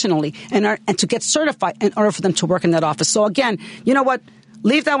nationally, and to get certified in order for them to work in that office. So again, you know what?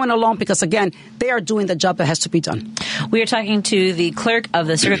 Leave that one alone because, again, they are doing the job that has to be done. We are talking to the clerk of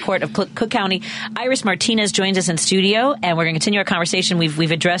the Circuit Court of Cook County. Iris Martinez joins us in studio, and we're going to continue our conversation. We've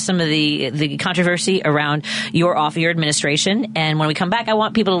addressed some of the controversy around your administration, and when we come back, I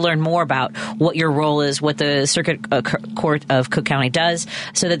want people to learn more about what your role is, what the Circuit Court of Cook County does,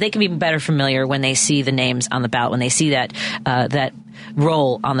 so that they can be better familiar when they see the names on the ballot, when they see that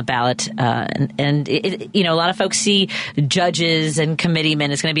role on the ballot. And a lot of folks see judges and committeemen.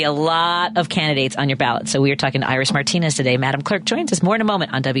 It's going to be a lot of candidates on your ballot. So we are talking to Iris Martinez today. Madam Clerk joins us more in a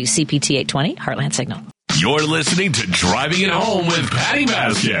moment on WCPT 820 Heartland Signal. You're listening to Driving It Home with Patti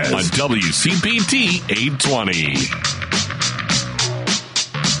Vasquez on WCPT 820.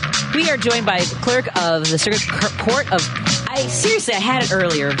 We are joined by the clerk of the Circuit Court of... I had it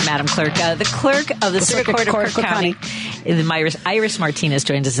earlier, Madam Clerk. The clerk of the Circuit Court of Cook County. Iris Martinez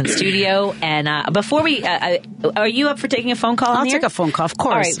joins us in studio. And before we... are you up for taking a phone call? I'll take a phone call, of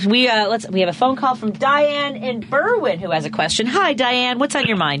course. All right. We have a phone call from Diane in Berwyn who has a question. Hi, Diane. What's on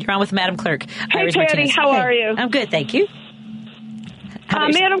your mind? You're on with Madam Clerk. Hey, Iris Patti. Martinez. How are you? I'm good, thank you.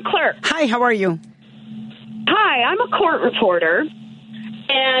 Madam Clerk. Hi, how are you? Hi, I'm a court reporter.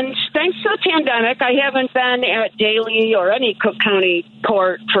 And thanks to the pandemic, I haven't been at Daly or any Cook County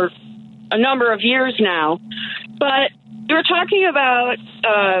court for a number of years now. But you're talking about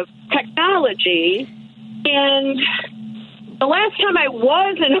technology, and the last time I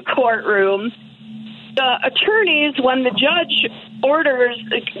was in a courtroom, the attorneys, when the judge orders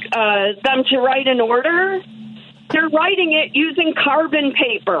them to write an order, they're writing it using carbon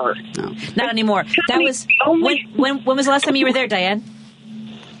paper. No, not anymore. That was when was the last time you were there, Diane?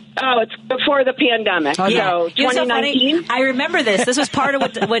 Oh, it's before the pandemic. Oh, yeah. So 2019. I remember this. This was part of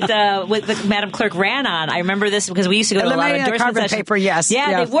what Madam Clerk ran on. I remember this because we used to go to a lot of endorsement carbon sessions. paper, yes.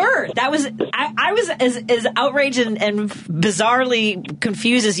 Yeah, they were. That was. I was as outraged and bizarrely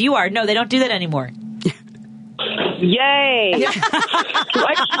confused as you are. No, they don't do that anymore. Yay!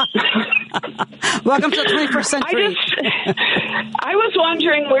 Welcome to the 21st century. I was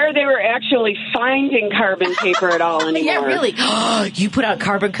wondering where they were actually finding carbon paper at all anymore. Yeah, really. You put out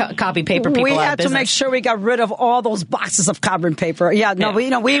carbon copy paper. People we out had of business. to make sure we got rid of all those boxes of carbon paper. Yeah, no,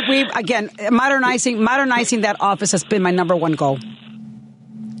 Yeah. we again modernizing that office has been my number one goal.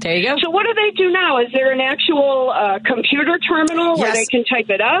 There you go. So what do they do now? Is there an actual computer terminal where they can type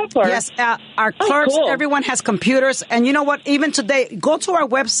it up? Or? Yes, our clerks, cool. Everyone has computers. And you know what? Even today, go to our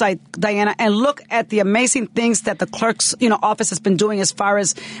website, Diana, and look at the amazing things that the clerk's office has been doing as far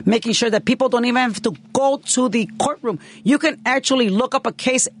as making sure that people don't even have to go to the courtroom. You can actually look up a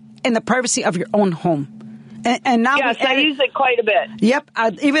case in the privacy of your own home. And now yes, I use it quite a bit. Yep,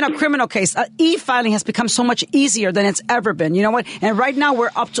 even a criminal case, e-filing has become so much easier than it's ever been. You know what? And right now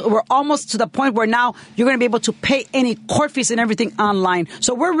we're almost to the point where now you're going to be able to pay any court fees and everything online.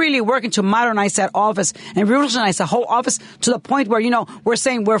 So we're really working to modernize that office and revolutionize the whole office to the point where we're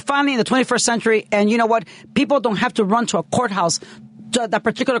saying we're finally in the 21st century, and you know what? People don't have to run to a courthouse. To that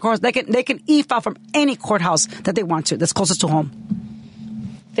particular courthouse, they can e-file from any courthouse that they want to. That's closest to home.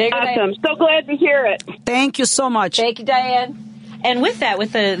 Awesome. So glad to hear it. Thank you so much. Thank you, Diane. And with that,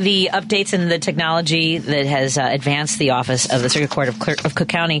 with the updates and the technology that has advanced the office of the Circuit Court of Cook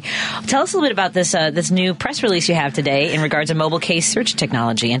County, tell us a little bit about this new press release you have today in regards to mobile case search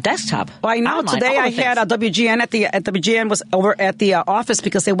technology and desktop. Well, I know online, today I had a WGN at the WGN was over at the office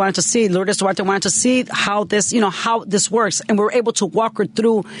because they wanted to see, Lourdes Duarte wanted to see how this works, and we were able to walk her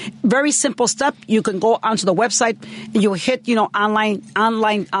through very simple step. You can go onto the website, and you hit online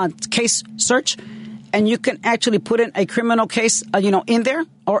case search. And you can actually put in a criminal case, in there,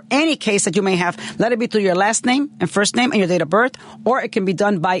 or any case that you may have. Let it be through your last name and first name and your date of birth, or it can be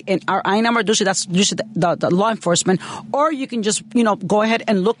done by an RI number. Usually that's the law enforcement, or you can just go ahead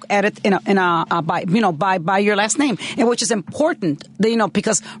and look at it by your last name, and which is important,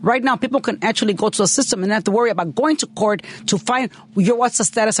 because right now people can actually go to the system and not have to worry about going to court to find what's the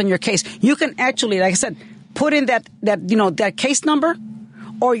status on your case. You can actually, like I said, put in that case number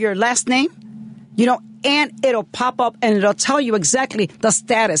or your last name. And it'll pop up and it'll tell you exactly the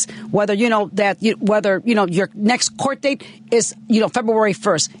status, whether your next court date is, February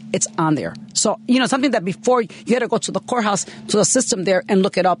 1st. It's on there. So, something that before you had to go to the courthouse, to the system there and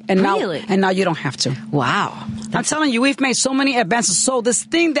look it up. And now you don't have to. Wow. I'm telling you, we've made so many advances. So this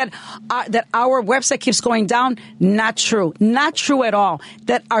thing that our website keeps going down, not true. Not true at all.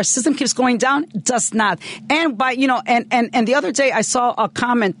 That our system keeps going down, does not. And and the other day I saw a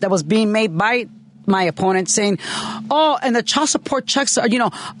comment that was being made by my opponent saying, and the child support checks are,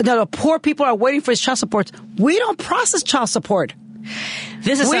 the poor people are waiting for his child support. We don't process child support.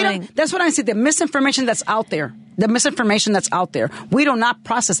 This is something. That's what I see. The misinformation that's out there. We do not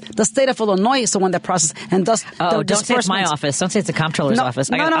process. The state of Illinois is the one that processes and does the don't say it's my office. Don't say it's the comptroller's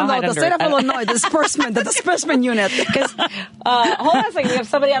office. No. The state of Illinois, the disbursement unit. Hold on a second. We have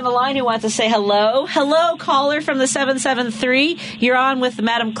somebody on the line who wants to say hello. Hello, caller from the 773. You're on with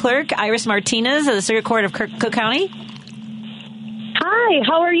Madam Clerk, Iris Martinez of the Circuit Court of Cook County. Hi,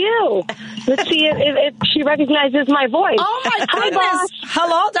 how are you? Let's see if she recognizes my voice. Oh, my goodness.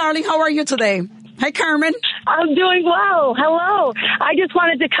 Hello, darling. How are you today? Hi, Carmen. I'm doing well. Hello. I just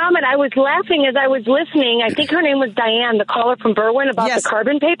wanted to comment. I was laughing as I was listening. I think her name was Diane, the caller from Berwyn, about the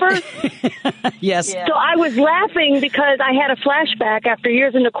carbon paper. Yes. Yeah. So I was laughing because I had a flashback after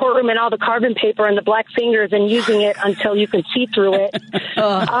years in the courtroom and all the carbon paper and the black fingers and using it until you can see through it.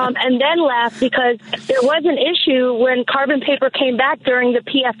 And then laughed because there was an issue when carbon paper came back during the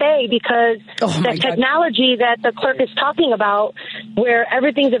PFA because the technology that the clerk is talking about, where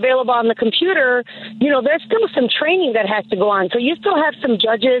everything's available on the computer, there's still some training that has to go on. So you still have some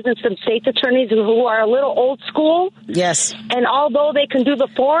judges and some state's attorneys who are a little old school. Yes. And although they can do the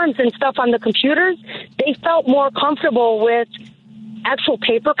forms and stuff on the computers, they felt more comfortable with actual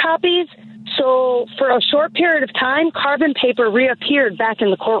paper copies. So for a short period of time, carbon paper reappeared back in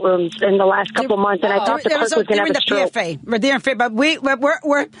the courtrooms in the last couple months, and I thought the clerk was going to have a stroke. We're there in PFA, but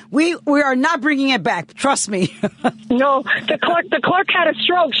we are not bringing it back. Trust me. No, the clerk had a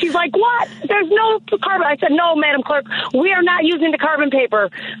stroke. She's like, "What? There's no carbon." I said, "No, Madam Clerk, we are not using the carbon paper.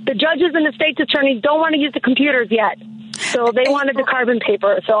 The judges and the state's attorneys don't want to use the computers yet." So they wanted the carbon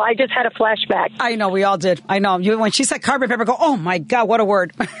paper. So I just had a flashback. I know, we all did. I know. When she said carbon paper, I go, oh my God, what a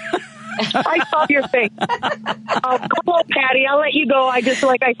word. I saw your face. Hello, Patty. I'll let you go. I just,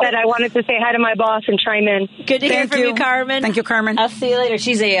 like I said, I wanted to say hi to my boss and chime in. Good to hear from you, Carmen. Thank you, Carmen. I'll see you later.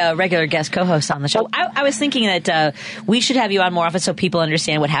 She's a regular guest co-host on the show. I was thinking that we should have you on more often so people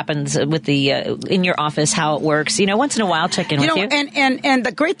understand what happens with the in your office, how it works. Once in a while, check in with you. And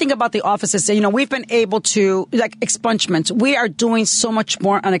the great thing about the office is that, we've been able to, like expungements. We are doing so much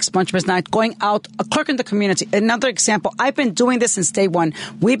more on expungements now, going out, a clerk in the community. Another example, I've been doing this since day one.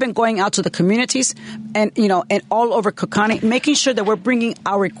 We've been going out to the communities and all over Cook County, making sure that we're bringing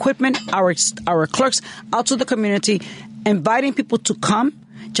our equipment, our clerks out to the community, inviting people to come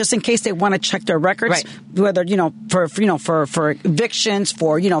just in case they want to check their records, right. Whether for evictions,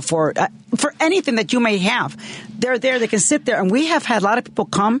 for anything that you may have. They're there. They can sit there, and we have had a lot of people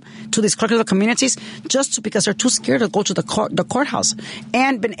come to these clerks of the communities because they're too scared to go to the courthouse,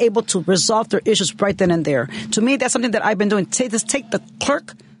 and been able to resolve their issues right then and there. To me, that's something that I've been doing. Take the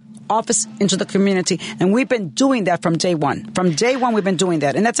clerk office into the community, and we've been doing that from day one. From day one, we've been doing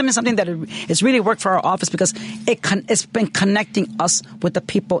that, and that's something that has really worked for our office because it's been connecting us with the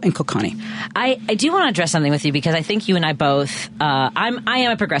people in Cook County. I do want to address something with you because I think you and I both. I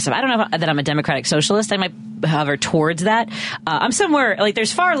am a progressive. I don't know that I'm a democratic socialist. I might hover towards that. I'm somewhere like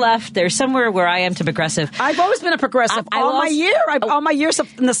there's far left. There's somewhere where I am to progressive. I've always been a progressive. All my years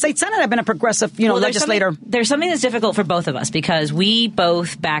in the state senate, I've been a progressive. Legislator. There's something that's difficult for both of us because we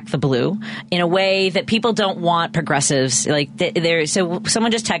both back the blue in a way that people don't want progressives. So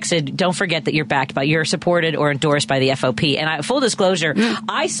someone just texted, "Don't forget that you're supported or endorsed by the FOP." And full disclosure,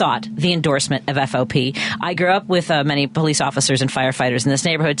 I sought the endorsement of FOP. I grew up with many police officers and firefighters in this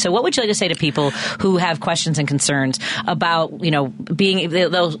neighborhood. So what would you like to say to people who have questions and concerns about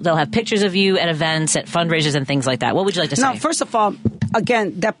they'll have pictures of you at events, at fundraisers, and things like that? What would you like to say? No, first of all,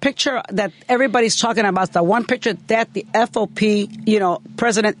 again, that picture that everybody's talking about, the one picture that the FOP,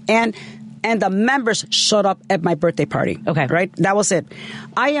 president and the members showed up at my birthday party. Okay. Right? That was it.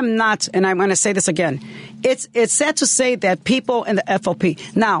 I am not, and I'm going to say this again, it's sad to say that people in the FOP,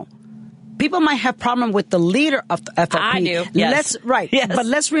 now, people might have problem with the leader of the FOP. I do. Yes. Yes. But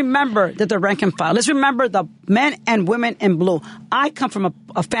let's remember that the rank and file. Let's remember the men and women in blue. I come from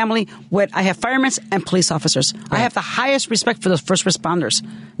a family where I have firemen and police officers. Right. I have the highest respect for the first responders.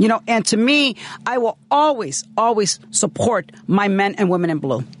 And to me, I will always, always support my men and women in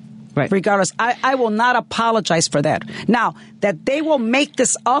blue. Right. Regardless, I will not apologize for that. Now, that they will make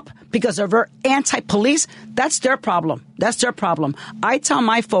this up because they're anti-police, that's their problem. That's their problem. I tell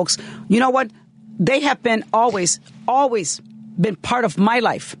my folks, you know what? They have been always been part of my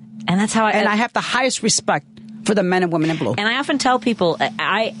life. And that's how I have the highest respect for the men and women in blue. And I often tell people,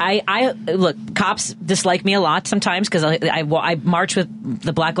 I look, cops dislike me a lot sometimes because I march with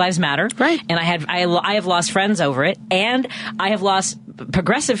the Black Lives Matter, right? And I have lost friends over it, and I have lost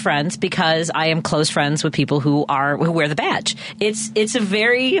progressive friends because I am close friends with people who wear the badge. It's a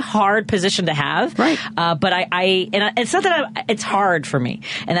very hard position to have, right? But it's not that it's hard for me,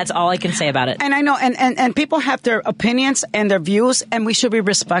 and that's all I can say about it. And I know, and people have their opinions and their views, and we should be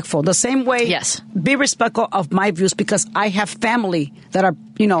respectful. The same way, yes, be respectful of my views because I have family that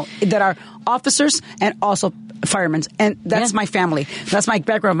are officers and also firemen, and that's my family. That's my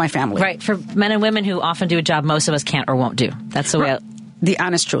background of my family. Right. For men and women who often do a job most of us can't or won't do. That's the way. The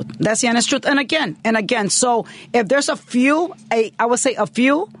honest truth. That's the honest truth. And again. So if there's a few, I would say a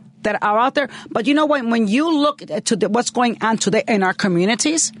few that are out there. But you know what? When you look to what's going on today in our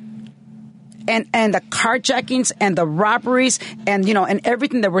communities, and the carjackings and the robberies and and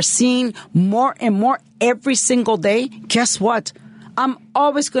everything that we're seeing more and more every single day, guess what? I'm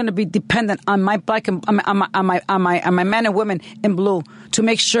always going to be dependent on my black and on my men and women in blue to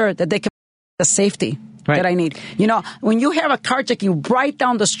make sure that they can the safety that I need. When you have a carjacking right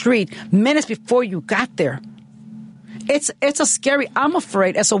down the street minutes before you got there, it's a scary. I'm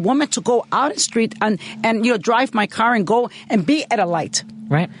afraid as a woman to go out in the street and drive my car and go and be at a light.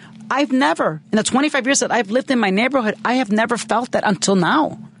 Right. I've never, in the 25 years that I've lived in my neighborhood, I have never felt that until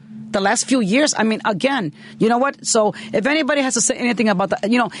now. the last few years. I mean, again, you know what? So if anybody has to say anything about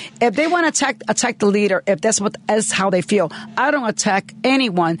that, you know, if they want to attack the leader, if that's how they feel, I don't attack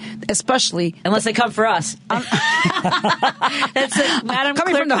anyone, especially unless they come for us. That's it, Madam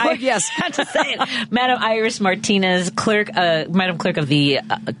coming Clerk, from the hood. Yes, just saying. Madam Iris Martinez, Clerk, Madam Clerk of the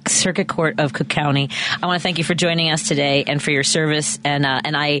Circuit Court of Cook County. I want to thank you for joining us today and for your service, and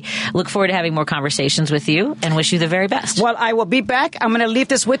I look forward to having more conversations with you and wish you the very best. Well, I will be back. I'm going to leave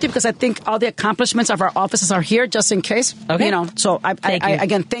this with you because I think all the accomplishments of our offices are here just in case. Okay. You know, so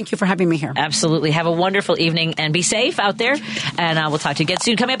again, thank you for having me here. Absolutely. Have a wonderful evening and be safe out there. And we'll talk to you again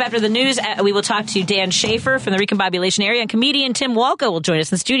soon. Coming up after the news, we will talk to Dan Shafer from the Recombobulation area, and comedian Tim Walkoe will join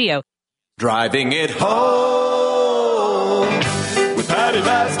us in the studio. Driving it home with Patti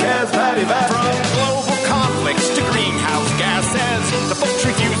Vasquez, Patti Vasquez. From global conflicts to greenhouse gases, the folks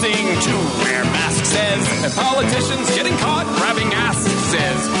refusing to wear masks says, and politicians getting caught grabbing asses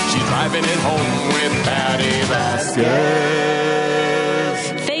says, she's driving it home with Patti Vasquez.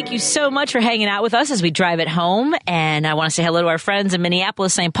 Thank you so much for hanging out with us as we drive it home. And I want to say hello to our friends in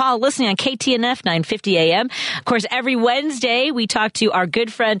Minneapolis, St. Paul, listening on KTNF 950 AM. Of course, every Wednesday, we talk to our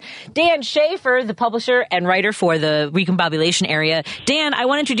good friend Dan Shafer, the publisher and writer for the Recombobulation area. Dan, I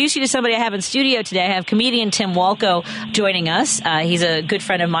want to introduce you to somebody I have in studio today. I have comedian Tim Walkoe joining us. He's a good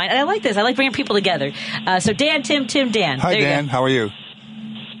friend of mine. And I like this. I like bringing people together. So Dan, Tim, Dan. Hi, Dan. How are you?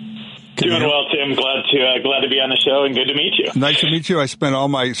 Doing well, Tim. Glad to be on the show and good to meet you. Nice to meet you. I spent all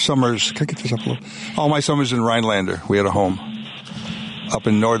my summers. Can I get this up a little? All my summers in Rhinelander. We had a home up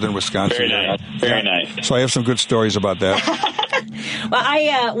in northern Wisconsin. Very nice. Very nice. So I have some good stories about that.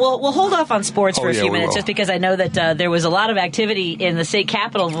 Well, we'll hold off on sports for a few minutes just because I know that there was a lot of activity in the state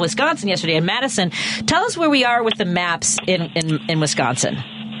capital of Wisconsin yesterday in Madison. Tell us where we are with the maps in Wisconsin.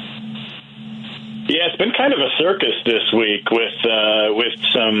 Yeah, it's been kind of a circus this week with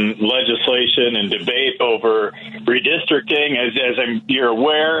some legislation and debate over redistricting. As you're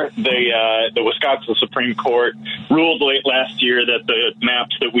aware, the Wisconsin Supreme Court ruled late last year that the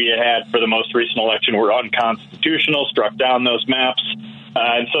maps that we had for the most recent election were unconstitutional, struck down those maps.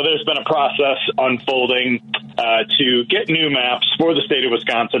 And so there's been a process unfolding to get new maps for the state of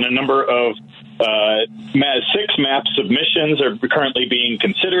Wisconsin. A number of 6 map submissions are currently being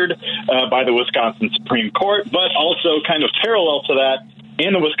considered by the Wisconsin Supreme Court, but also kind of parallel to that,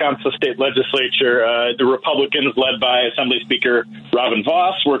 in the Wisconsin state legislature, the Republicans led by Assembly Speaker Robin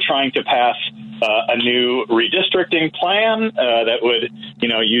Vos were trying to pass a new redistricting plan that would,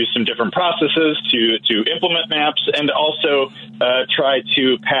 use some different processes to implement maps, and also try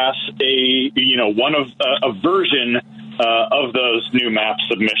to pass a version of those new map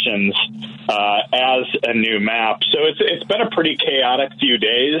submissions as a new map. So it's been a pretty chaotic few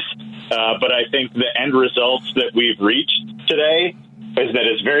days, but I think the end results that we've reached today is that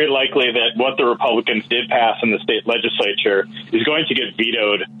it's very likely that what the Republicans did pass in the state legislature is going to get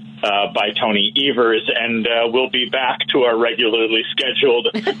vetoed by Tony Evers, and we'll be back to our regularly scheduled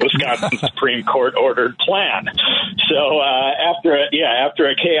Wisconsin Supreme Court ordered plan. So after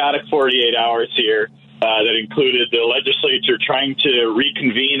a chaotic 48 hours here, that included the legislature trying to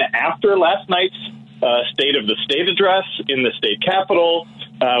reconvene after last night's State of the State address in the state capitol,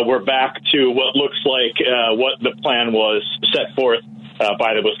 we're back to what looks like what the plan was set forth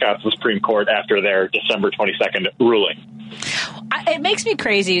by the Wisconsin Supreme Court after their December 22nd ruling. It makes me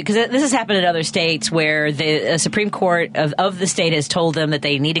crazy because this has happened in other states where the Supreme Court of the state has told them that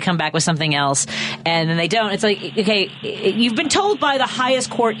they need to come back with something else, and then they don't. It's like, okay, you've been told by the highest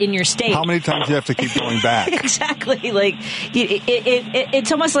court in your state. How many times do you have to keep going back? Exactly. Like,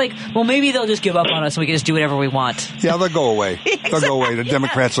 it's almost like, well, maybe they'll just give up on us and we can just do whatever we want. Yeah, they'll go away. Exactly. They'll go away. The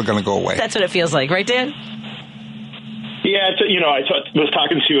Democrats are going to go away. That's what it feels like. Right, Dan? Yeah,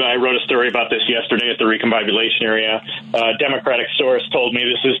 I wrote a story about this yesterday at the Recombobulation area. A Democratic source told me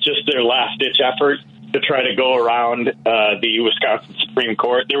this is just their last-ditch effort to try to go around the Wisconsin Supreme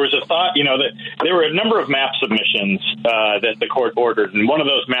Court. There was a thought, that there were a number of map submissions that the court ordered, and one of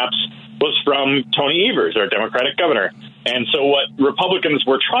those maps was from Tony Evers, our Democratic governor. And so what Republicans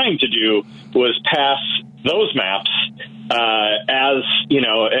were trying to do was pass those maps as,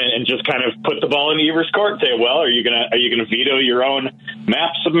 and just kind of put the ball in Evers' court and say, well, are you gonna veto your own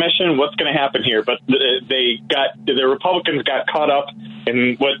map submission? What's going to happen here? But the Republicans got caught up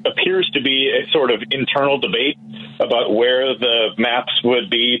in what appears to be a sort of internal debate about where the maps would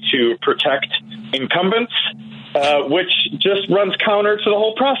be to protect incumbents. which just runs counter to the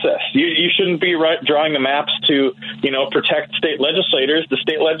whole process. You shouldn't be drawing the maps to, protect state legislators. The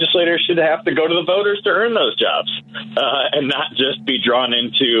state legislators should have to go to the voters to earn those jobs, and not just be drawn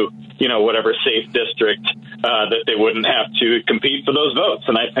into, whatever safe district that they wouldn't have to compete for those votes.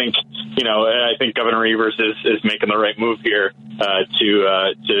 And I think Governor Evers is making the right move here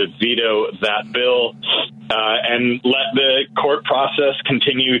to veto that bill and let the court process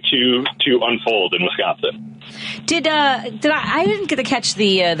continue to unfold in Wisconsin. I didn't get to catch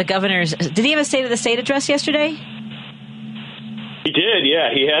the governor's. Did he have a State of the State address yesterday? He did,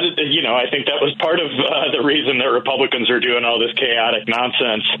 yeah. He had it. I think that was part of the reason that Republicans are doing all this chaotic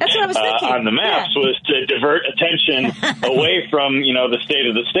nonsense. That's what I was thinking. On the maps was to divert attention away from the State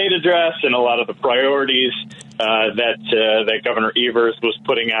of the State address and a lot of the priorities that Governor Evers was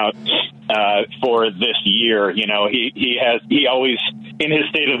putting out for this year. He always in his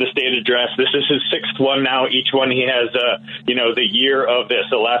State of the State address. This is his sixth one now. Each one he has the year of this.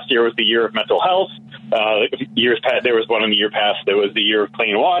 So last year was the year of mental health. Years past, there was one in the year past. There was the year of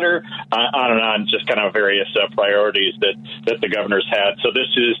clean water. On and on, just kind of various priorities that the governor's had. So this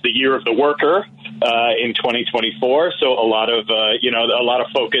is the year of the worker in 2024. So a lot of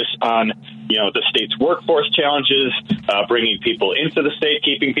focus on the state's workforce challenges, bringing people into the state,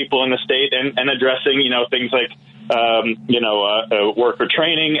 keeping people in the state, and addressing things like worker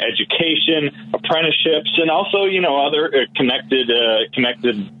training, education, apprenticeships, and also other connected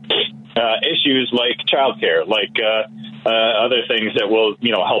issues like childcare, like other things that will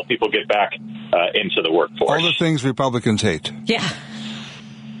help people get back into the workforce. All the things Republicans hate. Yeah.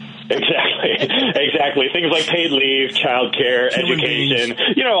 Exactly. Things like paid leave, childcare, education,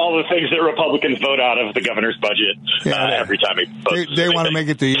 all the things that Republicans vote out of the governor's budget every time he votes. They want to make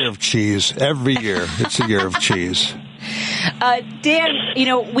it the year of cheese. Every year, it's the year of cheese.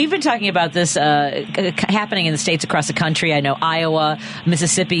 Dan, we've been talking about this happening in the states across the country. I know Iowa,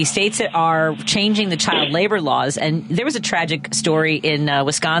 Mississippi, states that are changing the child labor laws. And there was a tragic story in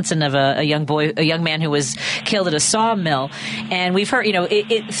Wisconsin of a young man who was killed at a sawmill. And we've heard,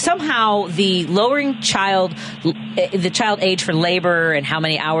 somehow the lowering the child age for labor and how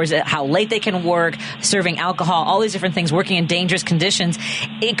many hours, how late they can work, serving alcohol, all these different things, working in dangerous conditions,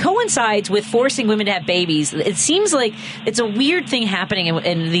 it coincides with forcing women to have babies. It seems like it's a weird thing happening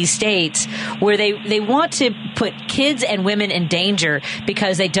in these states where they want to put kids and women in danger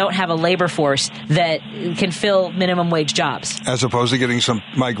because they don't have a labor force that can fill minimum wage jobs. As opposed to getting some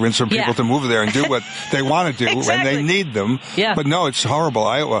migrants or people to move there and do what they want to do when they need them. Yeah. But no, it's horrible.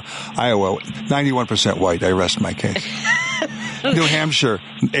 Iowa, 91% white. I rest my case. New Hampshire,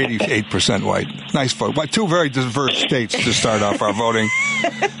 88% white. Nice vote. Two very diverse states to start off our voting.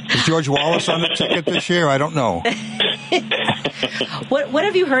 Is George Wallace on the ticket this year? I don't know. What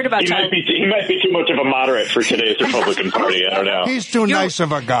have you heard about? He might be too much of a moderate for today's Republican Party. I don't know. He's too nice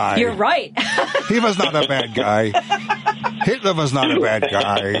of a guy. You're right. He was not a bad guy. Hitler was not a bad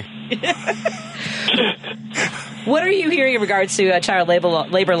guy. What are you hearing in regards to child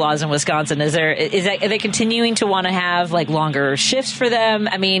labor laws in Wisconsin? Are they continuing to want to have longer shifts for them?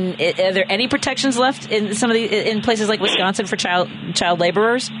 I mean, are there any protections left in in places like Wisconsin for child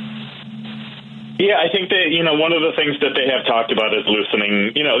laborers? Yeah, I think that one of the things that they have talked about is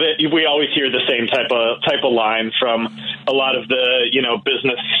loosening. We always hear the same type of line from a lot of the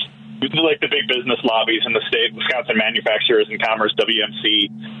business. Like the big business lobbies in the state. Wisconsin Manufacturers and Commerce,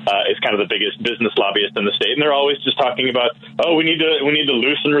 WMC, is kind of the biggest business lobbyist in the state, and they're always just talking about, we need to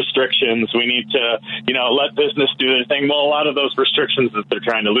loosen restrictions. We need to, let business do their thing. Well, a lot of those restrictions that they're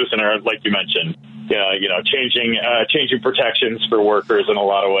trying to loosen are, like you mentioned, changing protections for workers in a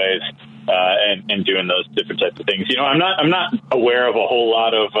lot of ways, and doing those different types of things. I'm not aware of a whole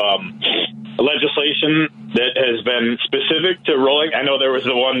lot of legislation that has been specific to rolling. I know there was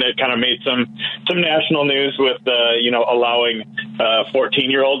the one that kind of made some national news with allowing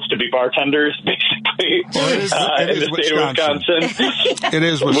 14-year-olds to be bartenders, basically, in the state of Wisconsin. It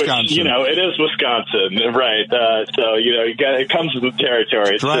is Wisconsin. Which, it is Wisconsin, right? So it comes with the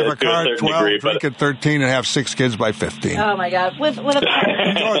territory. Drive a car at 12, drink at 13, and have 6 kids by 15. Oh my God! With a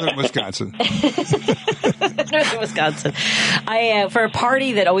Northern Wisconsin. Northern Wisconsin. For a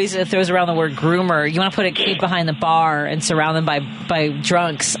party that always throws around the word groomer, you want to put a kid behind the bar and surround them by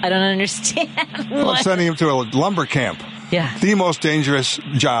drunks. I don't understand. Well, sending him to a lumber camp. Yeah. The most dangerous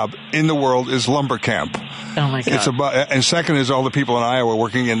job in the world is lumber camp. Oh my God. And second is all the people in Iowa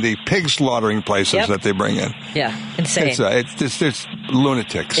working in the pig slaughtering places that they bring in. Yeah, insane. It's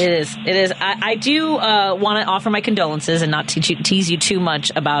lunatics. It is. I do want to offer my condolences and not tease you too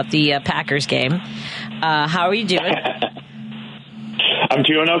much about the Packers game. How are you doing? I'm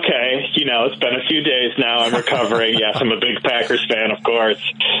doing okay. It's been a few days now. I'm recovering. Yes, I'm a big Packers fan, of course.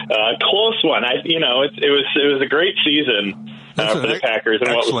 Close one. It was a great season for the Packers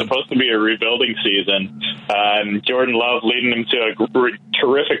and what was supposed to be a rebuilding season. And Jordan Love leading them to a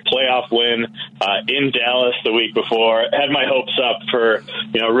terrific playoff win in Dallas the week before. Had my hopes up for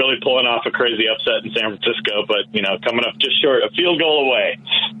really pulling off a crazy upset in San Francisco, but coming up just short, a field goal away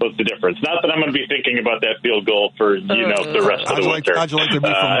was the difference. Not that I'm going to be thinking about that field goal for the rest of the winter. How'd you like to be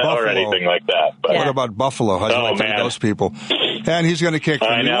from Buffalo? Or anything like that. But, What about Buffalo? How'd you like to be those people? And he's going to kick.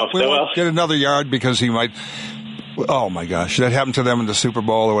 I know. We won't get another yard because he might. Oh my gosh, that happened to them in the Super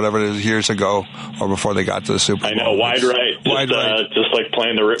Bowl or whatever it is years ago, or before they got to the Super Bowl. I know, wide right, just like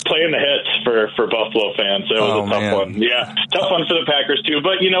playing the hits for Buffalo fans. So it was a tough one. Yeah, tough one for the Packers too.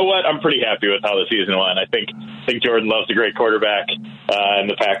 But you know what? I'm pretty happy with how the season went. I think Jordan Love's a great quarterback, and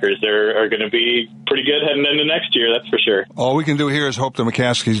the Packers are going to be pretty good heading into next year. That's for sure. All we can do here is hope the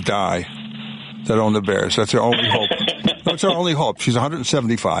McCaskies die that own the Bears. That's their only hope. That's our only hope. She's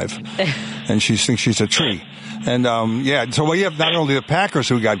 175, and she thinks she's a tree. And, so we have not only the Packers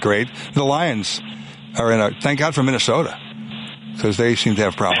who got great, the Lions are thank God for Minnesota, because they seem to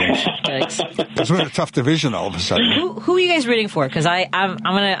have problems. Because we're in a tough division all of a sudden. Who are you guys rooting for? Because I'm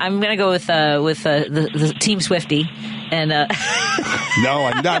gonna go with the Team Swiftie. And No,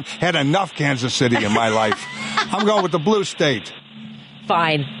 I've not had enough Kansas City in my life. I'm going with the Blue State.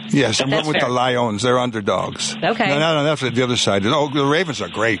 Fine. Yes, I'm going with the Lions. They're underdogs. Okay. No, that's the other side. Oh, the Ravens are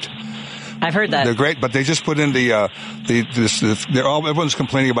great. I've heard that. They're great, but they just put in everyone's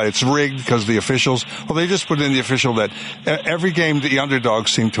complaining about it's rigged because the officials. Well, they just put in the official that every game the underdogs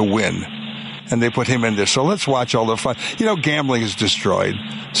seem to win, and they put him in there. So let's watch all the fun. Gambling has destroyed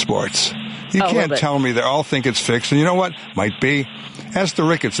sports. You can't tell me they all think it's fixed. And you know what? Might be. Ask the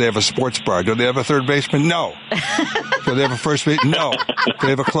Ricketts. They have a sports bar. Do they have a third baseman? No. Do they have a first baseman? No. Do they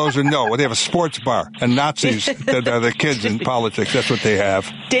have a closer? No. Well, they have a sports bar. And Nazis, they're the kids in politics. That's what they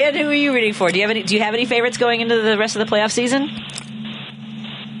have. Dan, who are you rooting for? Do you have any favorites going into the rest of the playoff season?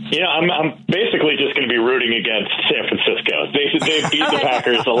 I'm basically just going to be rooting against San Francisco. They beat the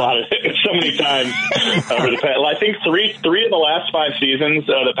Packers so many times over the past. I think three of the last 5 seasons,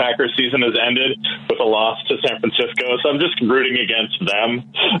 the Packers season has ended with a loss to San Francisco. So I'm just rooting against them.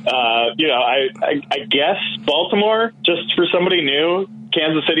 I guess Baltimore, just for somebody new.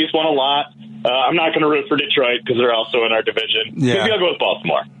 Kansas City's won a lot. I'm not going to root for Detroit because they're also in our division. Yeah. Maybe I'll go with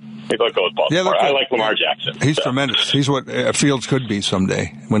Baltimore. Yeah, I like Lamar Jackson. He's tremendous. He's what Fields could be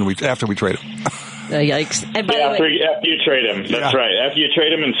someday after we trade him. Yikes. After you trade him. That's right. After you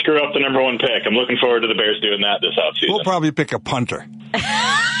trade him and screw up the number 1 pick. I'm looking forward to the Bears doing that this offseason. We'll probably pick a punter.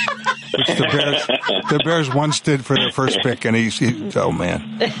 Which the Bears once did for their first pick, and he's oh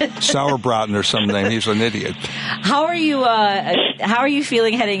man, Sauerbraten or some name. He's an idiot. How are you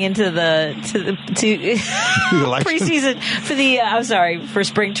feeling heading into the preseason for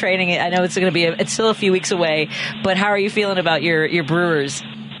spring training? I know it's still a few weeks away, but how are you feeling about your Brewers?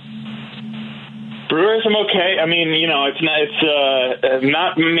 Brewers, I'm okay. I mean, it's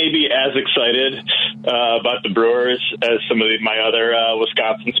not maybe as excited about the Brewers as some of my other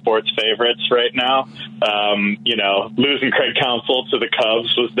Wisconsin sports favorites right now. Losing Craig Counsell to the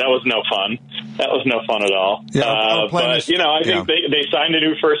Cubs was no fun. That was no fun at all. Yeah, I think they signed a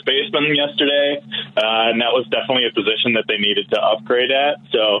new first baseman yesterday, and that was definitely a position that they needed to upgrade at.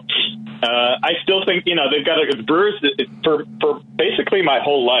 So I still think they've got the Brewers for basically my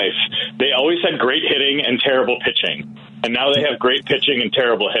whole life. They always had great hitting and terrible pitching, and now they have great pitching and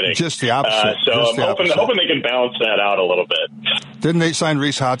terrible hitting. Just the opposite. I'm hoping they can balance that out a little bit. Didn't they sign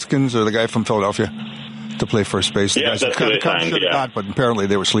Reese Hoskins or the guy from Philadelphia to play first base? Yeah, that's what they signed. Not, but apparently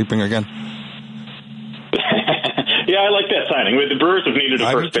they were sleeping again. Yeah, I like that signing. The Brewers have needed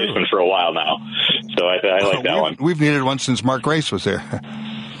a first baseman for a while now, so I like that one. We've needed one since Mark Grace was there.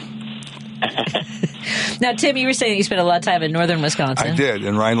 Now, Tim, you were saying you spent a lot of time in northern Wisconsin. I did,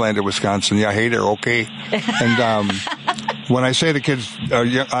 in Rhinelander, Wisconsin. Yeah, hey there, okay. And when I say the kids,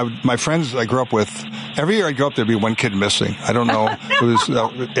 my friends I grew up with, every year I go up, there'd be one kid missing. I don't know if it was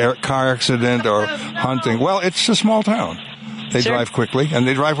a car accident or hunting. Well, it's a small town. They drive quickly, and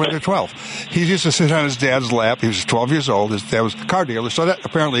they drive when they're 12. He used to sit on his dad's lap. He was 12 years old. His dad was a car dealer, so that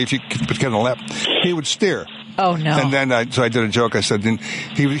apparently if you put a kid on the lap, he would steer. Oh, no. And then so I did a joke. I said,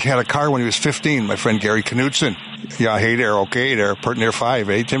 he had a car when he was 15, my friend Gary Knudsen. Yeah, hey there, okay there, pert near 5,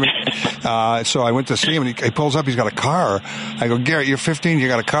 eh, Timmy? So I went to see him, and he pulls up, he's got a car. I go, Gary, you're 15, you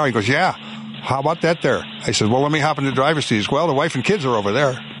got a car? He goes, yeah. How about that there? I said, well, let me hop in the driver's seat. He goes, well, the wife and kids are over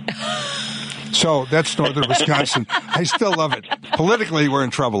there. So that's northern Wisconsin. I still love it. Politically, we're in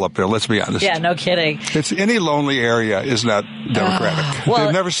trouble up there, let's be honest. Yeah, no kidding. It's any lonely area is not Democratic.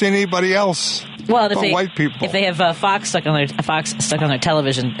 They've never seen anybody else. Well, if white people. If they have Fox stuck on their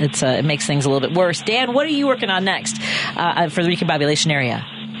television, it makes things a little bit worse. Dan, what are you working on next for the recombobulation area?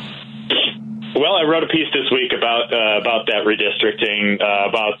 Well, I wrote a piece this week about that redistricting,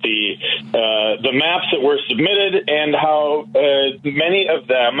 about the maps that were submitted and how many of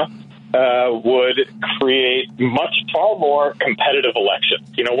them would create far more competitive elections.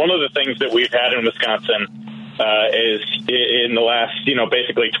 One of the things that we've had in Wisconsin is in the last,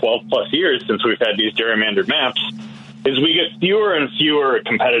 basically 12 plus years since we've had these gerrymandered maps, is we get fewer and fewer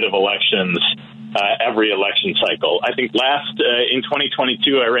competitive elections every election cycle. I think in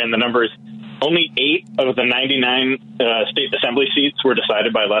 2022, I ran the numbers. Only 8 of the 99 state assembly seats were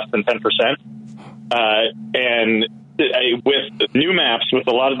decided by less than 10%. And with new maps, with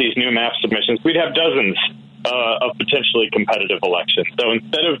a lot of these new map submissions, we'd have dozens of potentially competitive elections. So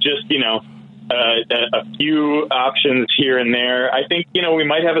instead of just, a few options here and there, I think, we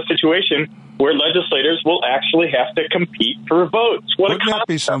might have a situation where legislators will actually have to compete for votes. Wouldn't that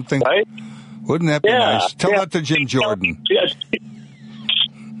be something? Right? Wouldn't that be nice? Tell that to Jim Jordan.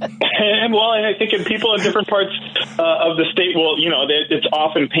 And I think in people in different parts of the state, it's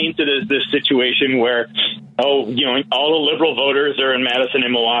often painted as this situation where, all the liberal voters are in Madison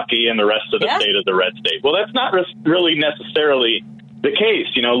and Milwaukee and the rest of the state is a red state. Well, that's not really necessarily the case.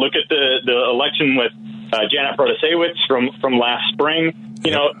 Look at the election with Janet Protasewicz from last spring.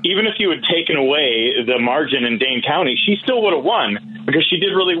 Even if you had taken away the margin in Dane County, she still would have won because she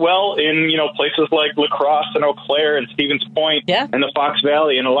did really well in, places like La Crosse and Eau Claire and Stevens Point and the Fox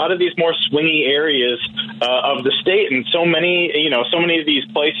Valley and a lot of these more swingy areas of the state. And so many of these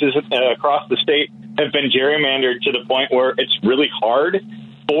places across the state have been gerrymandered to the point where it's really hard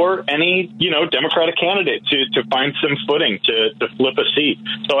for any, Democratic candidate to find some footing to flip a seat.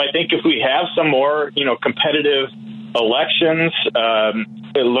 So I think if we have some more, competitive elections,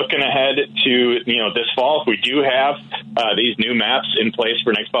 looking ahead to, this fall, if we do have these new maps in place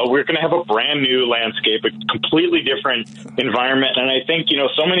for next fall, we're going to have a brand new landscape, a completely different environment. And I think,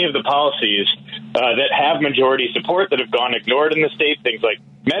 so many of the policies that have majority support that have gone ignored in the state, things like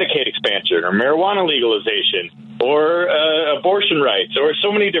Medicaid expansion or marijuana legalization or abortion rights or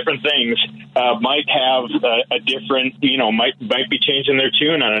so many different things might have a different, might be changing their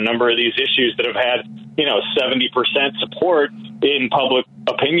tune on a number of these issues that have had, 70% support in public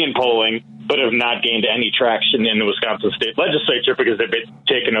opinion polling, but have not gained any traction in the Wisconsin state legislature because they've been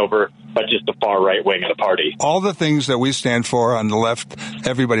taken over by just the far right wing of the party. All the things that we stand for on the left,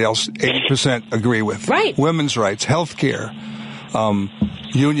 everybody else 80% agree with. Right. Women's rights, health care,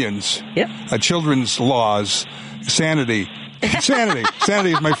 unions, children's laws, sanity.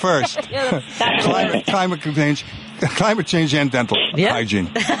 Sanity is my first. Climate change and dental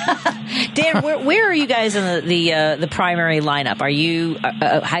hygiene. Dan, where are you guys in the primary lineup? Are you?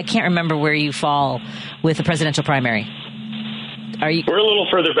 I can't remember where you fall with the presidential primary. Are you? We're a little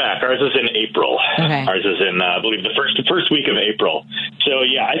further back. Ours is in April. Okay. Ours is in, I believe, the first week of April. So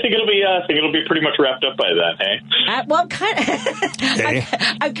yeah, I think it'll be pretty much wrapped up by then. Hey. Well, I'm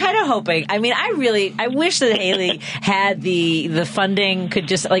kind of hoping. I mean, I wish that Haley had the funding, could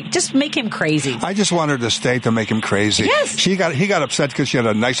just make him crazy. I just want her to stay to make him crazy. Yes. He got upset because she had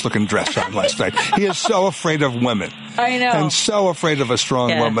a nice looking dress on last night. He is so afraid of women. I know. And so afraid of a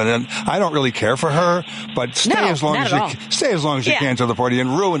strong woman. And I don't really care for her, but stay as long as you can to the party and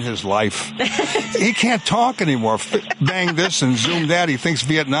ruin his life. He can't talk anymore. Bang this and zoom that. He thinks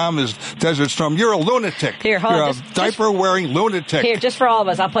Vietnam is Desert Storm. You're a lunatic. Here, hold You're on, a diaper-wearing lunatic. Here, just for all of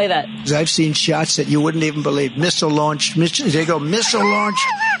us, I'll play that. I've seen shots that you wouldn't even believe. Missile launch. They go, missile launch.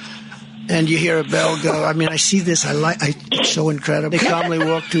 And you hear a bell go. I mean, I see this. It's so incredible. They calmly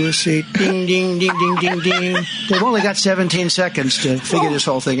walk to a seat. Ding, ding, ding, ding, ding, ding. They've only got 17 seconds to figure this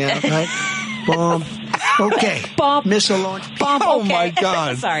whole thing out, right? Boom. Okay. Bump. Missile launch. Bump. Oh, okay. my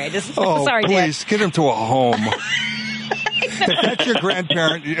God. Sorry. Sorry, Dan. please, get him to a home.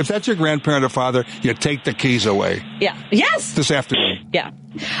 If that's your grandparent or father, you take the keys away. Yeah. Yes. This afternoon. Yeah.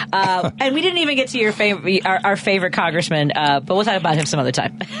 And we didn't even get to your our favorite congressman, but we'll talk about him some other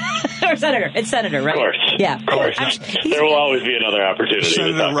time. Or senator. It's senator, right? Of course. Yeah. Of course. There will always be another opportunity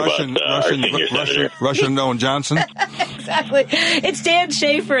Senator to talk about Russian Noam Johnson. Exactly. It's Dan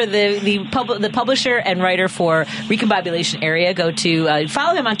Shafer, the publisher and writer for Recombobulation Area. Go to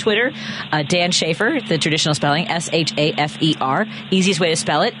follow him on Twitter, Dan Shafer, the traditional spelling, Shafer. Easiest way to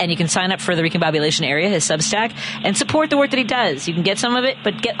spell it. And you can sign up for the Recombobulation Area, his Substack, and support the work that he does. You can get some of it,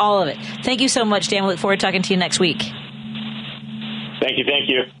 but get all of it. Thank you so much, Dan. We look forward to talking to you next week. Thank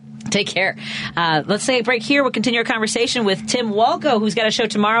you. Take care. Let's take a break here. We'll continue our conversation with Tim Walkoe, who's got a show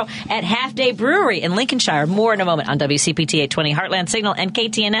tomorrow at Half Day Brewery in Lincolnshire. More in a moment on WCPT 820 Heartland Signal and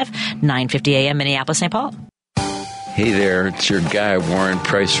KTNF 950 AM Minneapolis, St. Paul. Hey there, it's your guy, Warren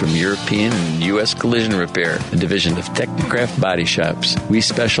Price from European and U.S. Collision Repair, a division of Technocraft Body Shops. We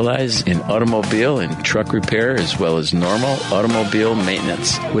specialize in automobile and truck repair as well as normal automobile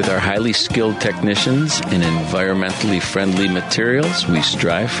maintenance. With our highly skilled technicians and environmentally friendly materials, we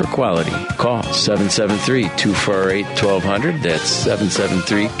strive for quality. Call 773-248-1200. That's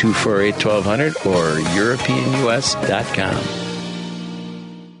 773-248-1200 or EuropeanUS.com.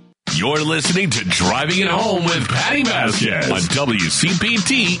 You're listening to Driving It Home with Patti Vasquez on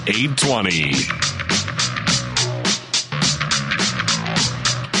WCPT 820.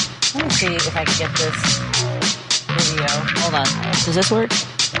 Let me see if I can get this video. Hold on. Does this work?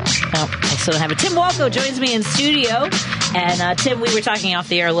 No, I still don't have it. Tim Walkoe joins me in studio. And Tim, we were talking off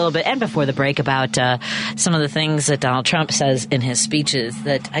the air a little bit and before the break about some of the things that Donald Trump says in his speeches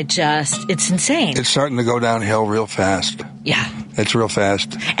that it's insane. It's starting to go downhill real fast. Yeah. It's real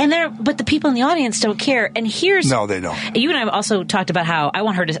fast. But the people in the audience don't care. And No, they don't. You and I have also talked about how I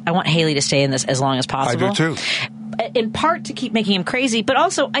want Haley to stay in this as long as possible. I do too. In part to keep making him crazy, but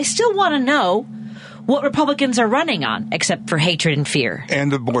also I still want to know what Republicans are running on, except for hatred and fear.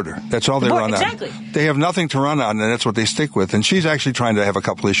 And the border. That's all they run on. Exactly. They have nothing to run on, and that's what they stick with. And she's actually trying to have a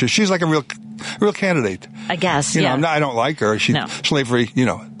couple issues. She's like a real candidate. I guess, You know, I don't like her. She's slavery,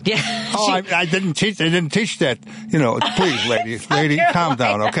 Yeah. I didn't teach. They didn't teach that. You know, please, lady, calm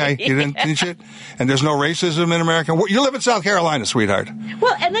down, okay? You didn't teach it, and there's no racism in America. You live in South Carolina, sweetheart.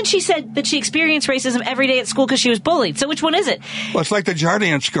 Well, and then she said that she experienced racism every day at school because she was bullied. So which one is it? Well, it's like the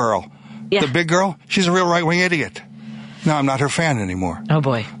Jardines girl, the big girl. She's a real right-wing idiot. No, I'm not her fan anymore. Oh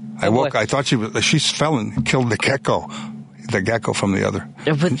boy. I thought she fell and killed the gecko from the other.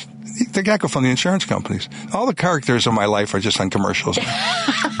 The gecko from the insurance companies. All the characters in my life are just on commercials.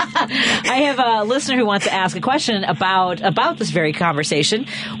 I have a listener who wants to ask a question about this very conversation.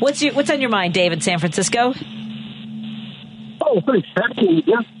 What's on your mind, Dave, in San Francisco? Oh, thanks, Patti.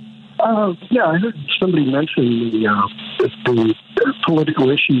 I heard somebody mention the political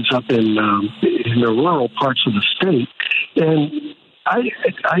issues up in the rural parts of the state, and I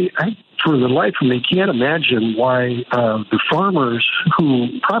for the life of me, can't imagine why the farmers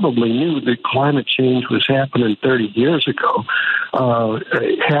who probably knew that climate change was happening 30 years ago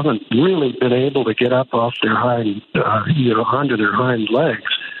haven't really been able to get up off their onto their hind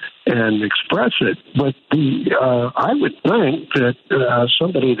legs and express it. But I would think that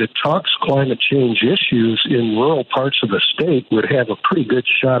somebody that talks climate change issues in rural parts of the state would have a pretty good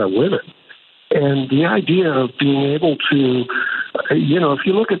shot of winning. And the idea of being able to, if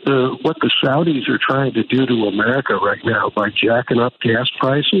you look at what the Saudis are trying to do to America right now by jacking up gas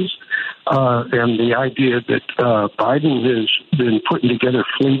prices, and the idea that Biden has been putting together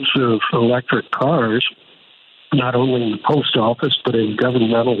fleets of electric cars, not only in the post office but in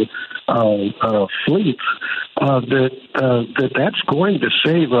governmental fleets, that's going to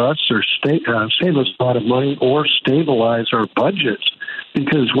save us or save us a lot of money or stabilize our budgets.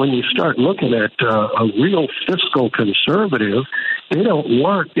 Because when you start looking at a real fiscal conservative, they don't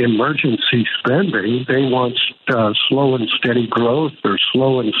want emergency spending. They want slow and steady growth or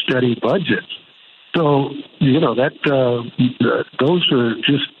slow and steady budgets. So, those are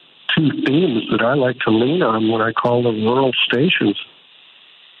just two themes that I like to lean on when I call them rural stations.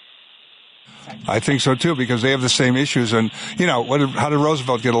 I think so, too, because they have the same issues. And, how did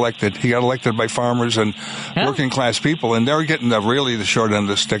Roosevelt get elected? He got elected by farmers and working-class people, and they're getting the short end of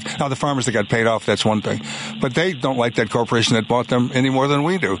the stick. Now, the farmers that got paid off, that's one thing. But they don't like that corporation that bought them any more than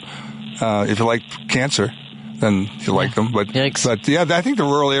we do. If you like cancer, then you like them. But I think the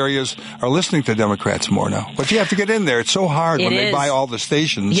rural areas are listening to Democrats more now. But you have to get in there. It's so hard when they buy all the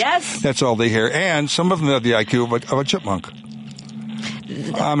stations. Yes. That's all they hear. And some of them have the IQ of a chipmunk.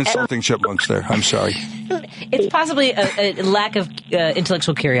 I'm insulting chipmunks there. I'm sorry. It's possibly a lack of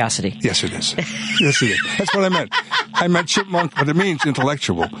intellectual curiosity. Yes, it is. Yes, it is. That's what I meant. I meant chipmunk, but it means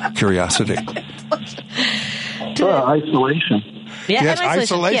intellectual curiosity. Isolation. Yeah, yes,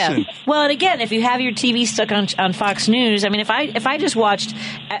 isolation. Yeah. Well, and again, if you have your TV stuck on Fox News, I mean, if I just watched,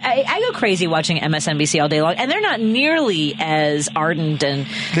 I go crazy watching MSNBC all day long, and they're not nearly as ardent and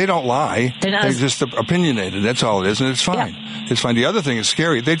they don't lie. They're just opinionated. That's all it is, and it's fine. Yeah. It's fine. The other thing is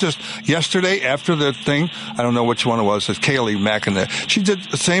scary. They just yesterday after the thing, I don't know which one it was. It's Kayleigh Mack, she did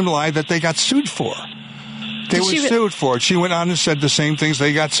the same lie that they got sued for. They were sued for it. She went on and said the same things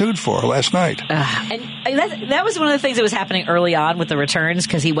they got sued for last night. And that was one of the things that was happening early on with the returns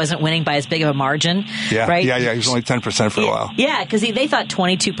because he wasn't winning by as big of a margin. Yeah, right? Yeah. He was only 10% for a while. Yeah, because they thought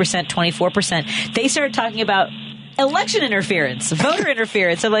 22%, 24%. They started talking about election interference, voter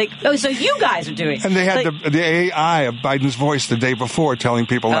interference. I'm like, oh, so you guys are doing it. And they had the AI of Biden's voice the day before telling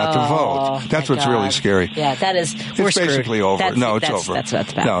people not to vote. That's what's really scary. Yeah, that is, we're It's basically screwed. over. It's over.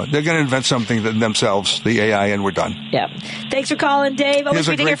 That's bad. No, they're going to invent something themselves, the AI, and we're done. Yeah. Thanks for calling, Dave. Always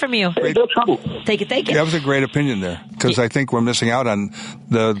good to hear from you. No trouble. Thank you. That was a great opinion there, because I think we're missing out on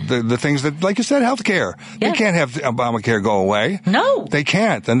the things that, like you said, health care. They can't have Obamacare go away. No. They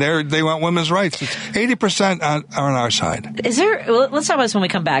can't. And they want women's rights. It's 80% on our side. Is there? Well, let's talk about this when we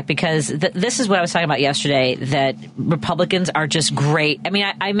come back, because this is what I was talking about yesterday, that Republicans are just great. I mean,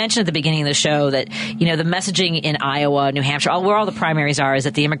 I mentioned at the beginning of the show that, the messaging in Iowa, New Hampshire, where all the primaries are, is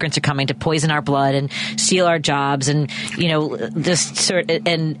that the immigrants are coming to poison our blood and steal our jobs and, just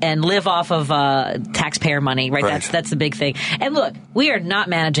and live off of taxpayer money, right? That's the big thing. And look, we are not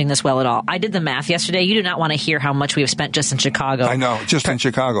managing this well at all. I did the math yesterday. You do not want to hear how much we have spent just in Chicago. I know, just in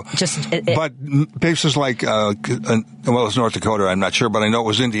Chicago. But places like, it's North Dakota, I'm not sure, but I know it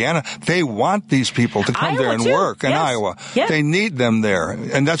was Indiana. They want these people to come there and work in Iowa. Yeah. They need them there.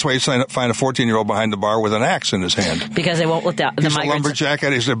 And that's why you find a 14-year-old behind the bar with an axe in his hand. Because they won't let the He's migrants.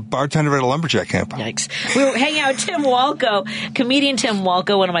 He's a bartender at a lumberjack camp. Yikes. We were hanging out with Tim Walkoe, comedian Tim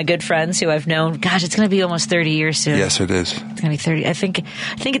Walkoe, one of my good friends who I've known. Gosh, it's going to be almost 30 years soon. Yes, it is. It's going to be 30. I think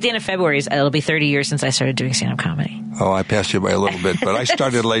at the end of February, it'll be 30 years since I started doing stand-up comedy. Oh, I passed you by a little bit, but I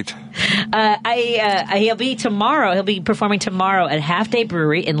started late. He'll be tomorrow. He'll be performing tomorrow at Half Day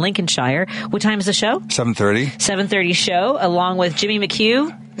Brewery in Lincolnshire. What time is the show? 7:30. 7:30 show, along with Jimmy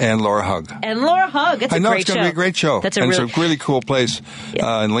McHugh. And Laura Hugg. It's a great show. It's going to be a great show. It's a really cool place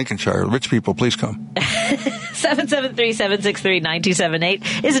in Lincolnshire. Rich people, please come.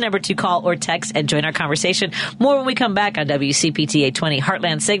 773-763-9278 is the number to call or text and join our conversation. More when we come back on WCPT 820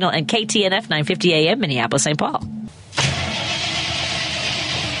 Heartland Signal and KTNF 950 AM Minneapolis, St. Paul.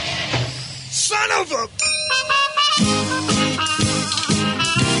 Son of a...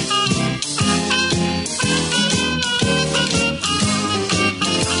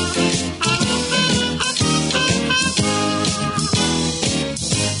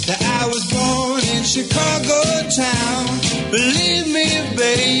 I was born in Chicago town. Believe me,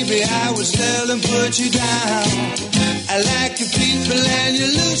 baby, I would seldom put you down. I like your people and your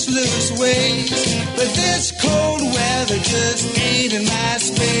loose ways, but this cold weather just ain't in my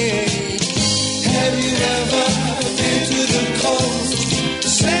space. Have you ever been to the coast?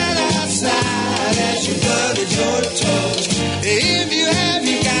 Sat outside as you buttered your toast. If you have,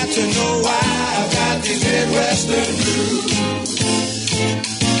 you got to know why I've got these Midwestern blues.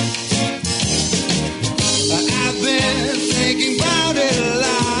 I've been thinking about it a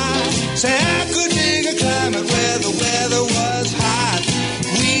lot. Say I could dig a climate where the weather was hot.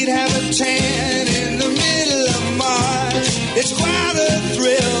 We'd have a tan in the middle of March. It's quite a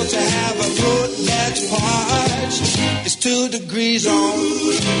thrill to have a throat that's parched. It's 2 degrees on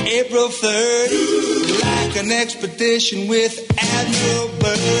April 3rd, like an expedition with Admiral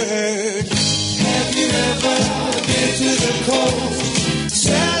Byrd. Have you ever been to the coast?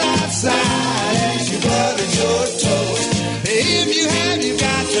 Sat outside as you buttered your toast. If you have, you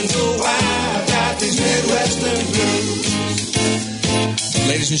got to know why I've got these Midwestern blues.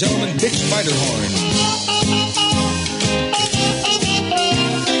 Ladies and gentlemen, Dick Spiderhorn.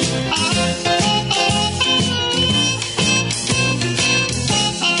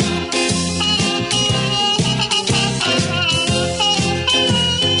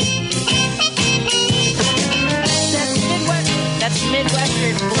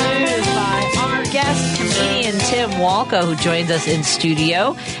 Midwestern Blues by our guest comedian Tim Walkoe, who joins us in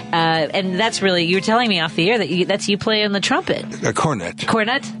studio. And that's really, you were telling me off the air that that's you playing the trumpet. A cornet.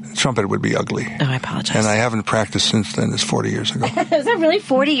 Cornet? Trumpet would be ugly. Oh, I apologize. And I haven't practiced since then. It's 40 years ago. Is that really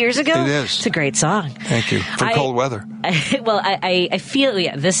 40 years ago? It is. It's a great song. Thank you. For cold weather. I feel,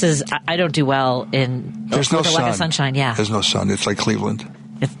 this is, I don't do well in There's no sun. lack of sunshine, yeah. There's no sun. It's like Cleveland.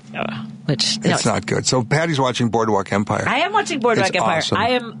 It's not good. So Patty's watching Boardwalk Empire. I am watching Boardwalk Empire. Awesome.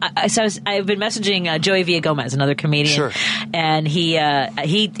 I've been messaging Joey Villagomez, another comedian. Sure. And he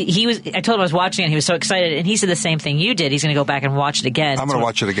was. I told him I was watching it. And he was so excited, and he said the same thing you did. He's going to go back and watch it again. I'm going to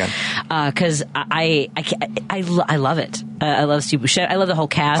watch it again because I love it. I love Steve Buscemi. I love the whole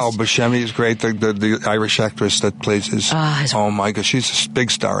cast. Oh, Buscemi is great. The Irish actress that plays his. Oh my gosh, she's a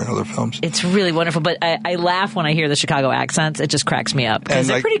big star in other films. It's really wonderful. But I laugh when I hear the Chicago accents. It just cracks me up because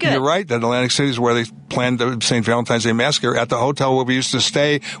they're pretty good. You're right. That Atlantic City is where they planned the St. Valentine's Day Massacre at the hotel where we used to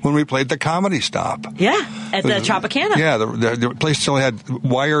stay when we played the Comedy Stop. Yeah, at the Tropicana. Yeah, the place still had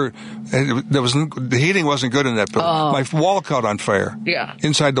wire. The heating wasn't good in that building. Oh. My wall caught on fire. Yeah.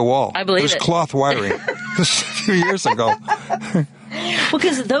 Inside the wall. I believe it. was cloth wiring. This a few years ago. Well,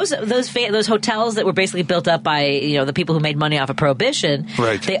 because those hotels that were basically built up by the people who made money off of Prohibition,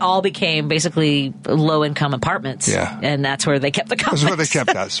 right. They all became basically low income apartments. Yeah, and that's where they kept the comics. That's where they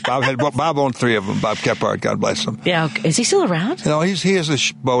kept us. Bob owned 3 of them. Bob Kephart, God bless him. Yeah, is he still around? No, he has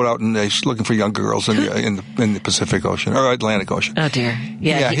a boat out and he's looking for young girls in the Pacific Ocean or Atlantic Ocean. Oh dear.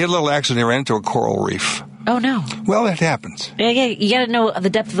 Yeah, he had a little accident. He ran into a coral reef. Oh no! Well, it happens. Yeah, you got to know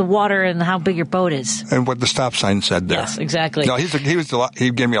the depth of the water and how big your boat is, and what the stop sign said there. Yes, exactly. No, he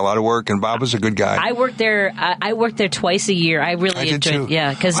gave me a lot of work, and Bob was a good guy. I worked there. I worked there twice a year. I really enjoyed. Too.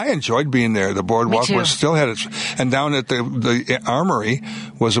 Yeah, because I enjoyed being there. The boardwalk still had its, and down at the Armory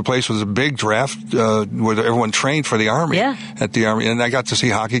was a place with a big draft where everyone trained for the Army. Yeah. At the Army, and I got to see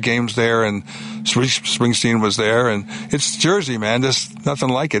hockey games there, and Springsteen was there, and it's Jersey, man. There's nothing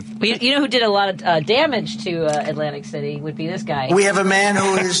like it. You know who did a lot of damage to Atlantic City would be this guy. We have a man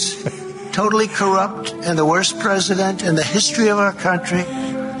who is totally corrupt and the worst president in the history of our country,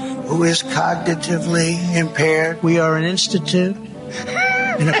 who is cognitively impaired. We are an institute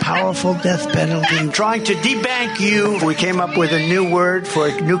in a powerful death penalty. Trying to debank you. We came up with a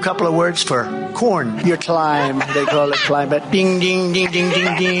new couple of words for corn. Your climb, they call it climate. Ding, ding, ding, ding,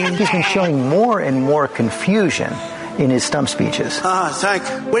 ding, ding. He's been showing more and more confusion in his stump speeches.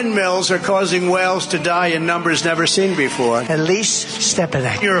 Windmills are causing whales to die in numbers never seen before. At least step in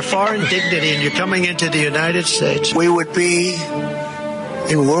that. You're a foreign dignity and you're coming into the United States. We would be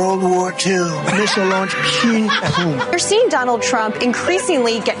in World War II. Missile launch. You're seeing Donald Trump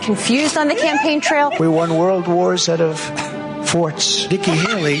increasingly get confused on the campaign trail. We won world wars out of forts. Nikki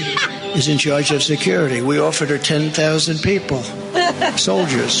Haley is in charge of security. We offered her 10,000 people.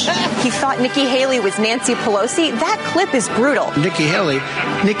 Soldiers. He thought Nikki Haley was Nancy Pelosi. That clip is brutal. Nikki Haley.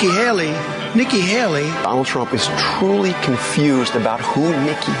 Donald Trump is truly confused about who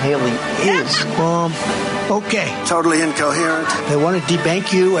Nikki Haley is. Okay. Totally incoherent. They want to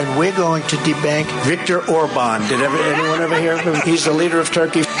debank you, and we're going to debank Viktor Orban. Did anyone ever hear of him? He's the leader of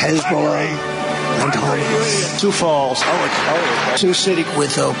Turkey. Hezbollah. Sioux Falls. Sioux City.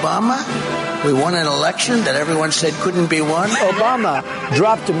 With Obama, we won an election that everyone said couldn't be won. Obama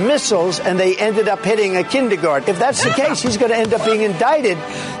dropped missiles and they ended up hitting a kindergarten. If that's the case, he's going to end up being indicted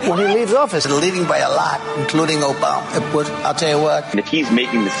when he leaves office. Leading by a lot, including Obama. I'll tell you what. If he's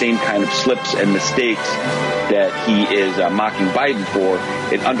making the same kind of slips and mistakes that he is mocking Biden for,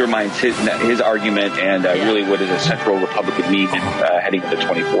 it undermines his argument and really what is a central Republican need heading into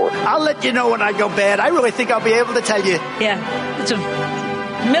 24. I'll let you know when I go bad. I really think I'll be able to tell you. Yeah. It's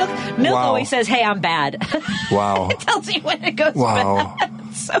Milk always says, "Hey, I'm bad." Wow. It tells you when it goes bad.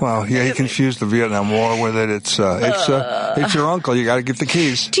 Wow. Yeah, he confused the Vietnam War with it. It's your uncle. You got to get the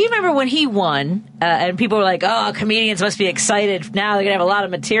keys. Do you remember when he won and people were like, "Oh, comedians must be excited. Now they're going to have a lot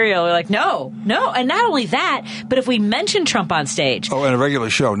of material." We're like, no. And not only that, but if we mention Trump on stage. Oh, in a regular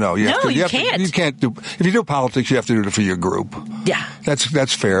show, no. You can't. You can't do. If you do politics, you have to do it for your group. Yeah.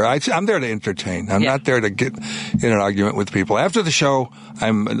 That's fair. I'm there to entertain. I'm not there to get in an argument with people. After the show,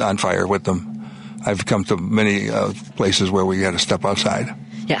 I'm on fire with them. I've come to many places where we had to step outside.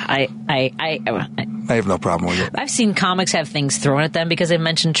 Yeah, I have no problem with it. I've seen comics have things thrown at them because they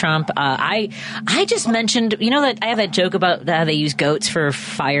mentioned Trump. I just mentioned, that I have that joke about how they use goats for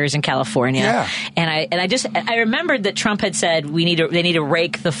fires in California. Yeah. And I remembered that Trump had said they need to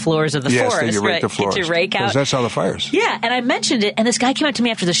rake the floors of the forest. Yes, they rake the floors. To rake out. Because that's how the fires. Yeah, and I mentioned it, and this guy came up to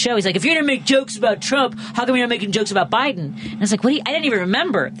me after the show. He's like, "If you're going to make jokes about Trump, how come you're not making jokes about Biden?" And I was like, I didn't even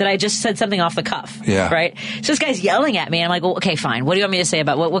remember that I just said something off the cuff. Yeah. Right? So this guy's yelling at me, and I'm like, well, okay, fine. What do you want me to say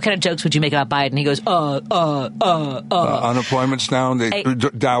about what kind of jokes would you make about Biden? He goes, unemployment's down.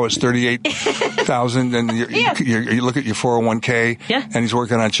 The Dow is 38,000, and you look at your 401k, and he's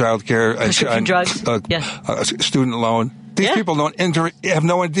working on child care, prescription drugs, student loan. These people have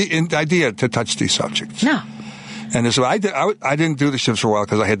no idea to touch these subjects. No. And so I didn't do the shifts for a while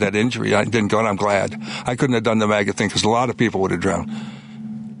because I had that injury. I didn't go, and I'm glad. I couldn't have done the MAGA thing because a lot of people would have drowned.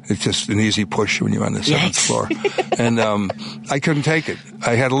 It's just an easy push when you're on the 7th floor. And I couldn't take it.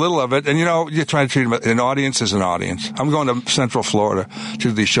 I had a little of it. And, you try to treat an audience as an audience. I'm going to Central Florida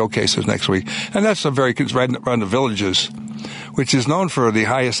to these showcases next week. And that's right around the Villages, which is known for the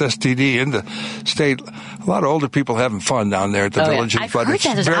highest STD in the state. A lot of older people having fun down there at the Villages. I've heard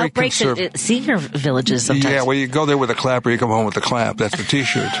that there's outbreaks at senior villages sometimes. Yeah, well, you go there with a clap or you come home with a clap. That's the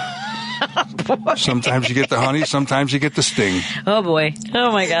T-shirt. Sometimes you get the honey, sometimes you get the sting. Oh, boy.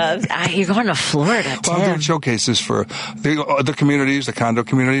 Oh, my God. You're going to Florida, Tim. Well, I'm doing showcases for the communities, the condo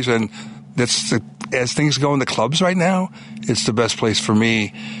communities, and as things go in the clubs right now, it's the best place for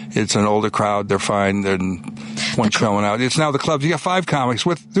me. It's an older crowd. They're fine. Then one showing out. It's now the clubs. You have 5 comics.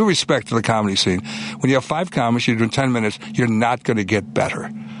 With due respect to the comedy scene, when you have 5 comics, you're doing 10 minutes, you're not going to get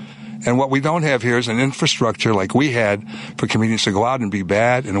better. And what we don't have here is an infrastructure like we had for comedians to go out and be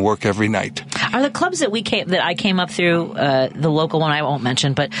bad and work every night. Are the clubs that I came up through, the local one I won't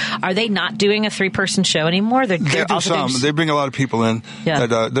mention, but are they not doing a 3-person show anymore? They do some. They bring a lot of people in. Yeah.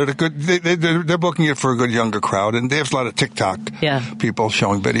 They're good. They're booking it for a good younger crowd, and they have a lot of TikTok people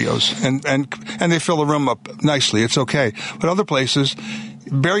showing videos, and they fill the room up nicely. It's okay. But other places,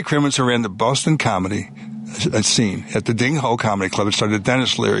 Barry Crimmins, who ran the Boston Comedy scene at the Ding Ho Comedy Club. It started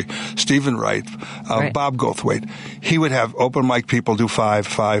Dennis Leary, Stephen Wright, Bob Goldthwait. He would have open mic people do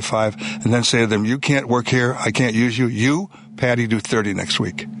 5, and then say to them, "You can't work here. I can't use you. You, Patti, do 30 next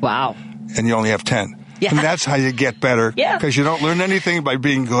week." Wow. And you only have 10. Yeah. And that's how you get better. Yeah. Because you don't learn anything by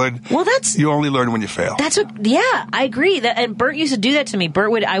being good. Well, you only learn when you fail. I agree. And Bert used to do that to me.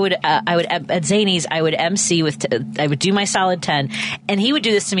 Bert I would at Zany's, I would MC I would do my solid 10, and he would do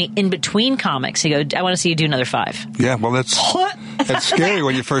this to me in between comics. He'd go, "I want to see you do another 5." Yeah, well, that's scary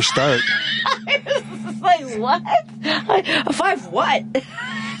when you first start. Like, what? 5 what?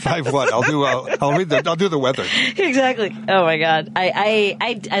 5 what? I'll do the weather. Exactly. Oh my God.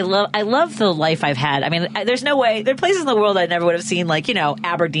 I love the life I've had. I mean, there's no way. There are places in the world I never would have seen, like,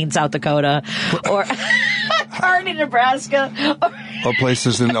 Aberdeen, South Dakota, or Kearney, Nebraska, or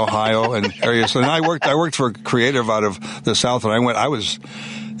places in Ohio and areas. And I worked for a creative out of the South, and I was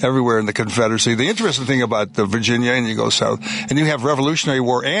everywhere in the Confederacy. The interesting thing about the Virginia, and you go south, and you have Revolutionary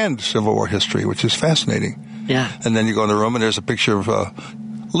War and Civil War history, which is fascinating. Yeah. And then you go in the room, and there's a picture of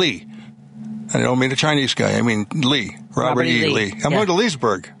Lee. And I don't mean a Chinese guy. I mean Lee. Robert E. Lee. I'm going to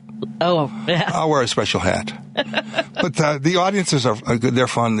Leesburg. Oh, yeah. I'll wear a special hat. But the audiences are good. They're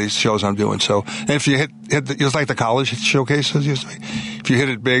fun, these shows I'm doing. So, and if you hit it's like the college showcases. If you hit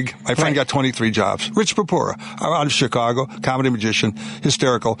it big, my friend got 23 jobs. Rich Papura, out of Chicago, comedy magician,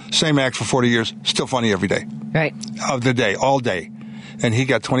 hysterical, same act for 40 years, still funny every day. Right. Of the day, all day. And he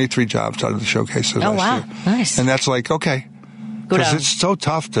got 23 jobs out of the showcases last year. Nice. And that's like, okay. Because it's so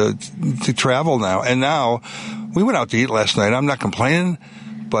tough to travel now. And now, we went out to eat last night. I'm not complaining,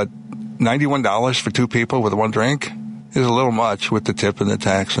 but $91 for 2 people with 1 drink is a little much with the tip and the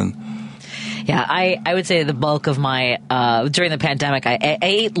tax. And yeah, I would say the bulk of my during the pandemic, I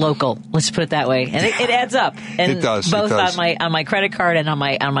ate local. Let's put it that way, and it adds up. And it does. Both it does. on my credit card and on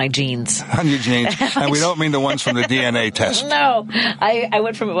my jeans. On your jeans, and we don't mean the ones from the DNA test. No, I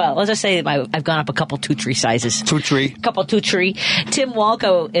went from let's just say I've gone up a couple Tutri sizes. Couple Tutri. Tim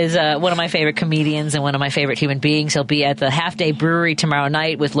Walkoe is one of my favorite comedians and one of my favorite human beings. He'll be at the Half Day Brewery tomorrow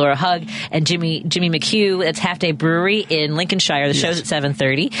night with Laura Hugg and Jimmy McHugh. It's Half Day Brewery in Lincolnshire. The show's at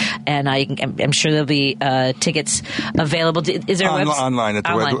 7:30, and I'm sure there'll be tickets available. Is there a website? Online at the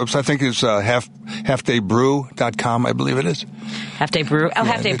website. I think it's halfdaybrew.com, I believe it is. Half Day Brew? Oh,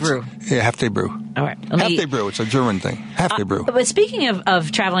 Half Day Brew. Yeah, Half Day Brew. All right. Half Day Brew. It's a German thing. Half Day Brew. But speaking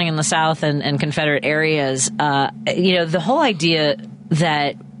of traveling in the South and Confederate areas, the whole idea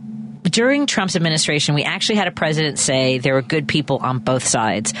that during Trump's administration, we actually had a president say there were good people on both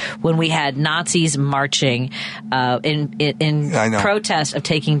sides when we had Nazis marching in protest of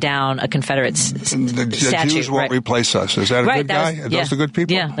taking down a Confederate statue. The Jews won't replace us. Is that a good guy? Are those the good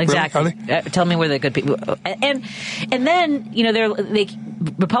people? Yeah, exactly. Really? Tell me where the good people. And then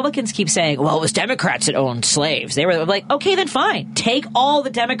Republicans keep saying, well, it was Democrats that owned slaves. They were like, okay, then fine. Take all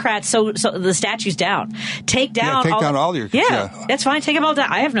the Democrats so the statues down. Take down all your that's fine. Take them all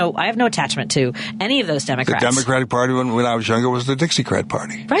down. I have no attachment to any of those Democrats. The Democratic Party when I was younger was the Dixiecrat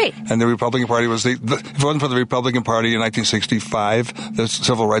Party. Right. And the Republican Party was if it wasn't for the Republican Party in 1965, the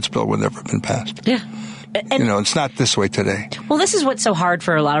Civil Rights Bill would never have been passed. Yeah. And, it's not this way today. Well, this is what's so hard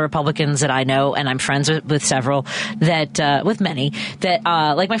for a lot of Republicans that I know, and I'm friends with several, with many, that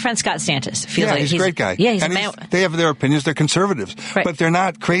like my friend Scott Stantis. He's a great guy. Yeah, he's they have their opinions. They're conservatives. Right. But they're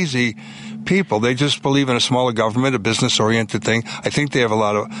not crazy people. They just believe in a smaller government, a business-oriented thing. I think they have a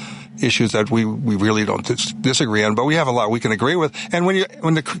lot of issues that we really don't disagree on, but we have a lot we can agree with. And when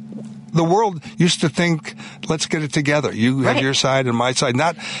the world used to think, let's get it together. You have your side and my side,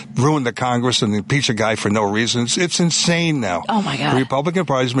 not ruin the Congress and impeach a guy for no reason. It's insane now. Oh, my God. The Republican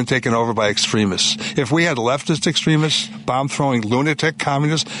Party's been taken over by extremists. If we had leftist extremists, bomb-throwing lunatic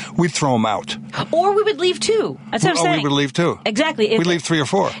communists, we'd throw them out. Or we would leave too. That's what I'm saying. We would leave too. Exactly. We'd leave 3 or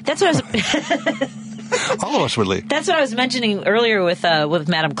 4. That's what I was... All of us would leave. That's what I was mentioning earlier with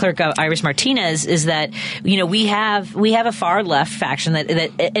Madam Clerk Iris Martinez, is that we have a far left faction that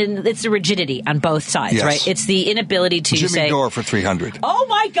and it's the rigidity on both sides, Yes. right? It's the inability to Jimmy say Dore for 300. Oh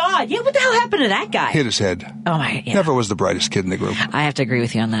my God! Yeah, what the hell happened to that guy? Hit his head. Oh my! Yeah. Never was the brightest kid in the group. I have to agree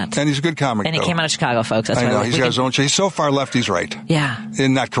with you on that. And he's a good comic. And he though. came out of Chicago, folks. That's I why know he's got his own. He's so far left, he's right. Yeah,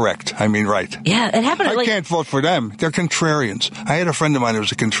 and not correct. I mean, right. Yeah, it happened. I can't vote for them. They're contrarians. I had a friend of mine who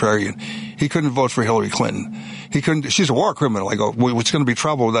was a contrarian. He couldn't vote for Hillary Clinton. He couldn't. She's a war criminal. I go, well, what's going to be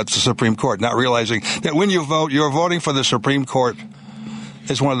trouble? That's the Supreme Court. Not realizing that when you vote, you're voting for the Supreme Court.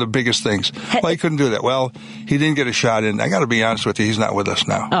 It's one of the biggest things. Well, he couldn't do that. Well, he didn't get a shot in. I got to be honest with you. He's not with us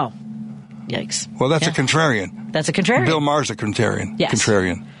now. Oh, yikes. Well, that's a contrarian. That's a contrarian. Bill Maher's a contrarian. Yes.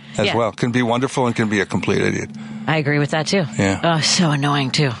 Contrarian as well. Can be wonderful and can be a complete idiot. I agree with that too. Yeah. Oh, so annoying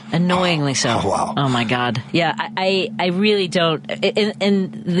too. Annoyingly so. Oh, wow. Oh my God. Yeah, I really don't.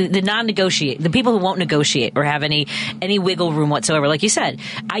 And the non-negotiate, the people who won't negotiate or have any wiggle room whatsoever, like you said,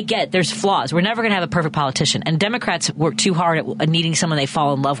 I get there's flaws. We're never going to have a perfect politician. And Democrats work too hard at needing someone they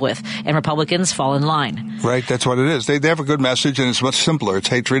fall in love with, and Republicans fall in line. Right. That's what it is. They have a good message, and it's much simpler. It's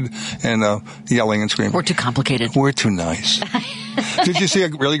hatred and yelling and screaming. We're too complicated. We're too nice. Did you see a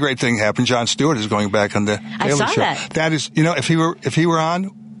really great thing happen? Jon Stewart is going back on the Daily saw Show. that. That is, if he were on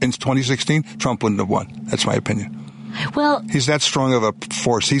in 2016, Trump wouldn't have won. That's my opinion. Well, he's that strong of a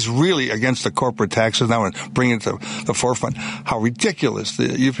force. He's really against the corporate taxes now and bringing it to the forefront. How ridiculous!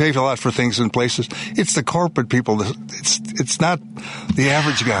 You pay a lot for things in places. It's the corporate people. It's not the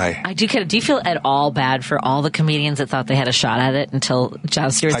average guy. I do. Do you feel at all bad for all the comedians that thought they had a shot at it until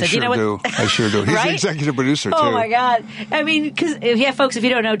Jon Stewart said, I sure do. I sure do. He's Right? the executive producer too. Oh my God! I mean, because folks, if you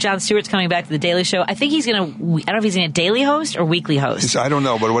don't know, Jon Stewart's coming back to the Daily Show. I think he's going to. I don't know if he's going to daily host or weekly host. I don't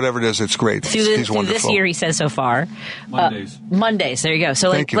know, but whatever it is, it's great. He's through wonderful. this year, he says so far. Mondays. There you go.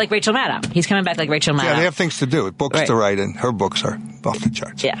 So like Rachel Maddow. He's coming back like Rachel Maddow. Yeah, they have things to do. Books Right. to write, and her books are off the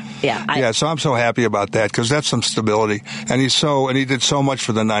charts. Yeah. So I'm so happy about that because that's some stability. And he did so much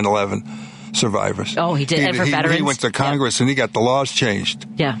for the 9/11 survivors. Oh, he did. And for veterans. He went to Congress and he got the laws changed.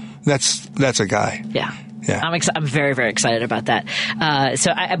 Yeah. That's a guy. Yeah. Yeah. I'm very, very excited about that.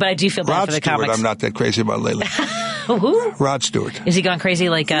 But I do feel bad for the Stewart, comics. I'm not that crazy about lately. Who? Rod Stewart. Is he gone crazy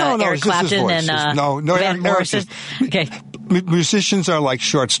like No, Eric it's just his Clapton voice. and No, Van Eric Morrison? Okay. Musicians are like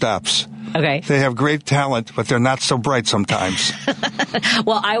shortstops. Okay. They have great talent, but they're not so bright sometimes.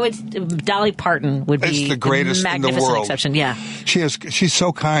 Well, Dolly Parton would be the greatest in the magnificent world. exception. Yeah. She's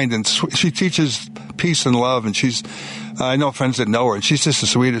so kind and she teaches peace and love, and I know friends that know her, and she's just the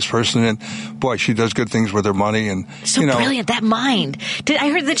sweetest person. And boy, she does good things with her money. And So brilliant, that mind. I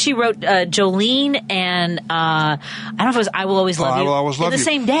heard that she wrote Jolene and I don't know if it was I Will Always Love You I Will Always Love in the You.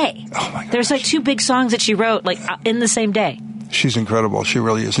 same day. Oh my God! There's like two big songs that she wrote in the same day. She's incredible. She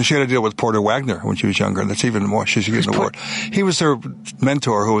really is. And she had to deal with Porter Wagner when she was younger. That's even more. She should get an award. He was her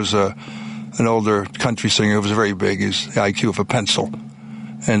mentor, who was an older country singer who was very big. He's the IQ of a pencil.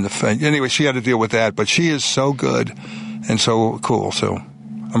 And anyway, she had to deal with that. But she is so good and so cool. So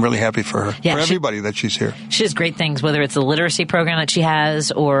I'm really happy for her. Yeah, for everybody that she's here. She does great things, whether it's the literacy program that she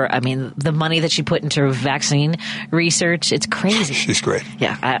has or, the money that she put into vaccine research. It's crazy. She's great.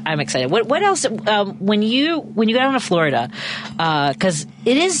 Yeah, I'm excited. What else? When you go down to Florida, because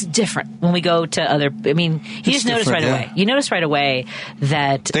it is different when we go to other. You just notice right away. You notice right away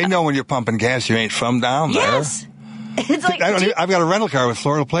that they know when you're pumping gas, you ain't from down there. Yes. It's like, I've got a rental car with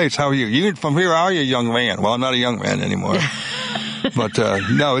Florida plates. How are you? You from here? Are you a young man? Well, I'm not a young man anymore. But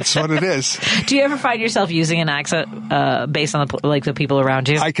no, it's what it is. Do you ever find yourself using an accent based on the people around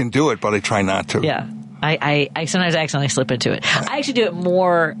you? I can do it, but I try not to. Yeah. I sometimes accidentally slip into it. I actually do it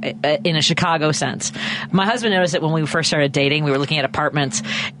more in a Chicago sense. My husband noticed it when we first started dating. We were looking at apartments,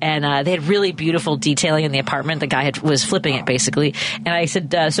 and they had really beautiful detailing in the apartment. The guy was flipping it, basically. And I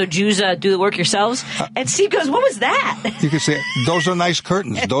said, so Jews do the work yourselves? And Steve goes, what was that? You could say, those are nice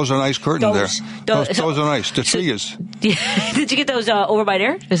curtains. Those are nice curtains there. Those are nice. The trias. Did you get those over by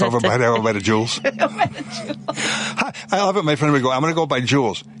there? Over by the Jewels. I love it. My friend would go, I'm going to go buy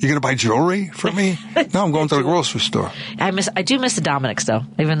jewels. You're going to buy jewelry for me? No, I'm going to the grocery store. I do miss the Dominick's, though,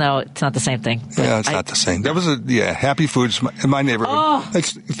 even though it's not the same thing. Yeah, it's not the same. That was Happy Foods in my neighborhood. Oh.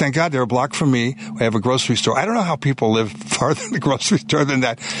 Thank God they're a block from me. We have a grocery store. I don't know how people live farther than the grocery store than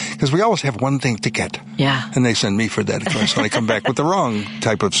that, because we always have one thing to get. Yeah. And they send me for that, of course, when I come back with the wrong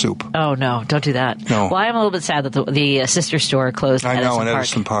type of soup. Oh, no, don't do that. No. Well, I'm a little bit sad that the sister store closed I in know, in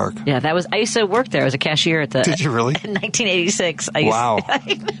Edison Park. Edison Park. Yeah, I used to work there as a cashier at the... Did you really? In 1986. Wow.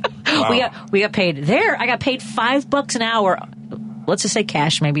 We got paid there. I got paid $5 an hour let's just say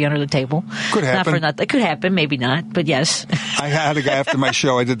cash maybe under the table. Could happen. Not for nothing. It could happen, maybe not, but yes. I had a guy after my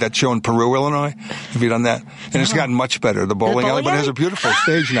show. I did that show in Peru, Illinois. Have you done that? And it's gotten much better. The bowling alley, but it has a beautiful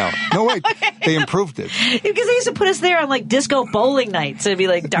stage now. No, wait, they improved it. Because they used to put us there on like disco bowling nights. It'd be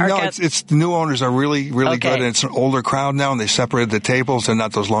like dark. No, it's the new owners are really good, and it's an older crowd now, and they separated the tables. They're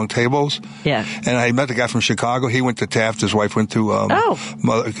not those long tables. Yeah. And I met the guy from Chicago. He went to Taft. His wife went to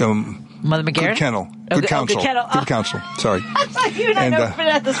Mother McGarren? Good Kennel. Good Counsel. Good Counsel. Sorry. You and I know been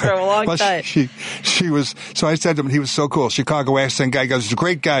at this for a long time. She was, so I said to him, he was so cool. Chicago accent guy goes, he's a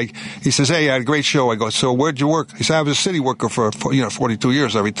great guy. He says, hey, I had a great show. I go, so where'd you work? He said, I was a city worker for 42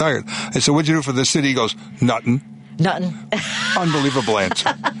 years. I retired. I said, what'd you do for the city? He goes, nothing. Unbelievable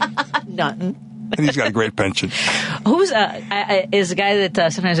answer. Nothing. And he's got a great pension. Who's is the guy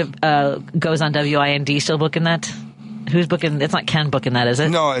that sometimes goes on WIND still booking that? Who's booking? It's not Ken booking that, is it?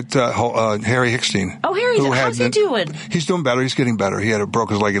 No, it's Harry Hickstein. Oh, Harry, how's he doing? He's doing better. He's getting better. He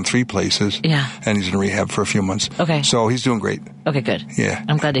broke his leg in 3 places. Yeah. And he's in rehab for a few months. Okay. So he's doing great. Okay, good. Yeah.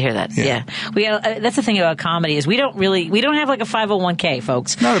 I'm glad to hear that. Yeah. We that's the thing about comedy is we don't have like a 501k,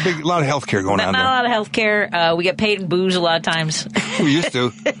 folks. Not a lot of healthcare going on there. Not a lot of healthcare. We get paid in booze a lot of times. We used to.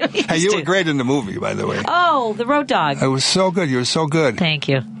 Hey, you were great in the movie, by the way. Oh, The Road Dog. It was so good. You were so good. Thank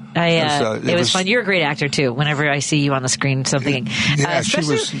you. It was fun. You're a great actor too. Whenever I see you on the screen, something.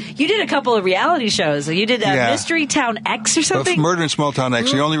 You did a couple of reality shows. You did Mystery Town X or something. Murder in Small Town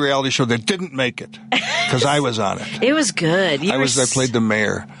X, the only reality show that didn't make it because I was on it. It was good. I played the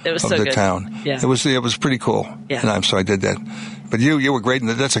mayor of the town. Yeah. It was pretty cool. Yeah. And so I did that. But you were great.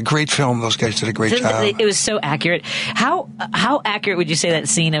 That's a great film. Those guys did a great job. It was so accurate. How accurate would you say that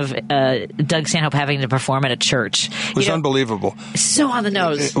scene of Doug Stanhope having to perform at a church? It was unbelievable. So on the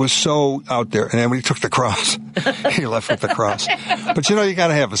nose. It was so out there. And then when he took the cross, he left with the cross. But you got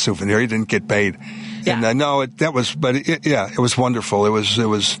to have a souvenir. He didn't get paid. Yeah. And it was wonderful. It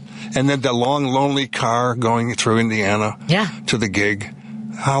was, and then the long, lonely car going through Indiana to the gig.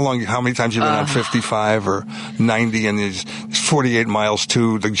 How many times you've been on 55 or 90 and it's 48 miles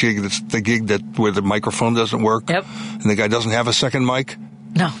to the gig where the microphone doesn't work. Yep. And the guy doesn't have a second mic.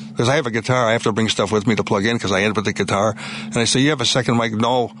 No. Because I have a guitar. I have to bring stuff with me to plug in because I end up with the guitar. And I say, you have a second mic?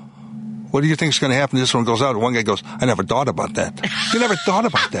 No. What do you think is going to happen? This one goes out. And one guy goes, I never thought about that. You never thought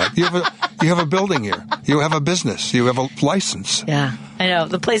about that. You have a building here. You have a business. You have a license. Yeah. I know.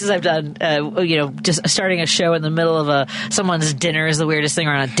 The places I've done, just starting a show in the middle of someone's dinner is the weirdest thing,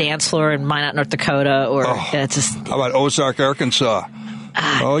 or on a dance floor in Minot, North Dakota, or it's just... How about Ozark, Arkansas?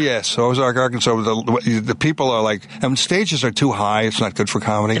 Oh, yes. Ozark, Arkansas. The people are like... stages are too high. It's not good for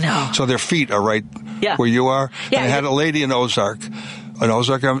comedy. No. So their feet are right where you are. Yeah, and I had a lady in Ozark. In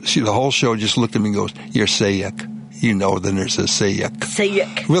Ozark, the whole show just looked at me and goes, you're Sayek. You know the nurse is Sayek.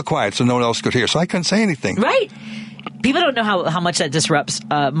 Sayek. Real quiet so no one else could hear. So I couldn't say anything. Right. People don't know how much that disrupts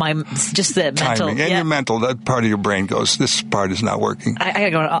just the mental. Timing. And your mental, that part of your brain goes, this part is not working. I got to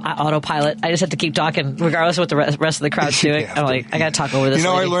go on autopilot. I just have to keep talking regardless of what the rest of the crowd's doing. I'm like, I got to talk over this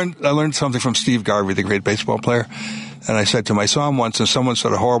lady. I learned something from Steve Garvey, the great baseball player. And I said to him, I saw him once and someone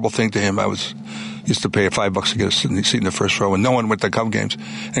said a horrible thing to him. I used to pay $5 to get a seat in the first row, and no one went to Cub games.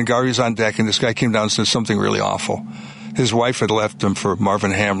 And Garvey's on deck, and this guy came down and said something really awful. His wife had left him for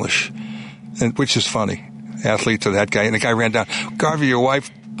Marvin Hamlish, which is funny. Athlete to that guy. And the guy ran down, Garvey, your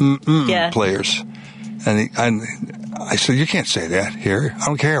wife, players. And I said, you can't say that here. I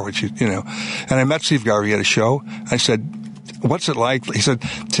don't care what you know. And I met Steve Garvey at a show. I said, what's it like? He said,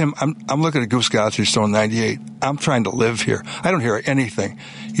 Tim, I'm looking at Goose Gossard's throwing 98. I'm trying to live here. I don't hear anything.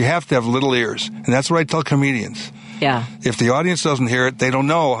 You have to have little ears. And that's what I tell comedians. Yeah. If the audience doesn't hear it, they don't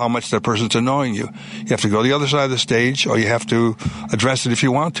know how much that person's annoying you. You have to go to the other side of the stage, or you have to address it if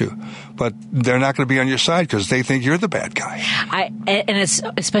you want to. But they're not going to be on your side because they think you're the bad guy. And it's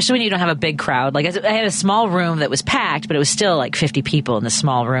especially when you don't have a big crowd. Like I had a small room that was packed, but it was still like 50 people in the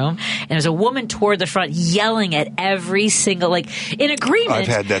small room. And there's a woman toward the front yelling at every single, in agreement. I've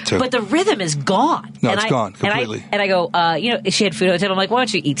had that too. But the rhythm is gone. No, it's gone completely. And I go, she had food on the table. I'm like, why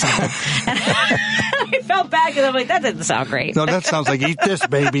don't you eat something? And I felt bad because I'm like, that didn't sound great. No, that sounds like eat this,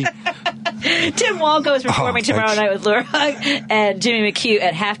 baby. Tim Walkoe is performing tomorrow night with Laura Hug and Jimmy McHugh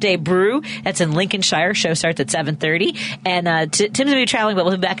at Half Day Brew. That's in Lincolnshire. Show starts at 7:30. And Tim's going to be traveling, but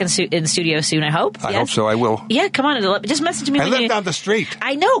we'll be back in studio soon, I hope. I hope so. I will. Yeah, come on. Just message me. I live down the street.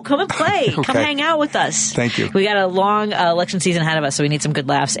 I know. Come and play. Okay. Come hang out with us. Thank you. We got a long election season ahead of us, so we need some good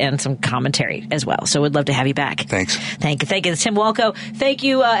laughs and some commentary as well. So we'd love to have you back. Thanks. Thank you. It's Tim Walkoe. Thank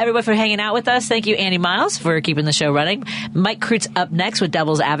you, everybody, for hanging out with us. Thank you, Andy Miles, for keeping the show running. Mike Krutz up next with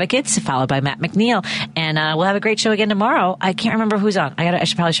Devil's Advocates, followed by Matt McNeil. And we'll have a great show again tomorrow. I can't remember who's on. I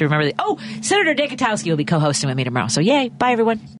probably should remember. Senator Dick Katowski will be co-hosting with me tomorrow. So yay. Bye, everyone.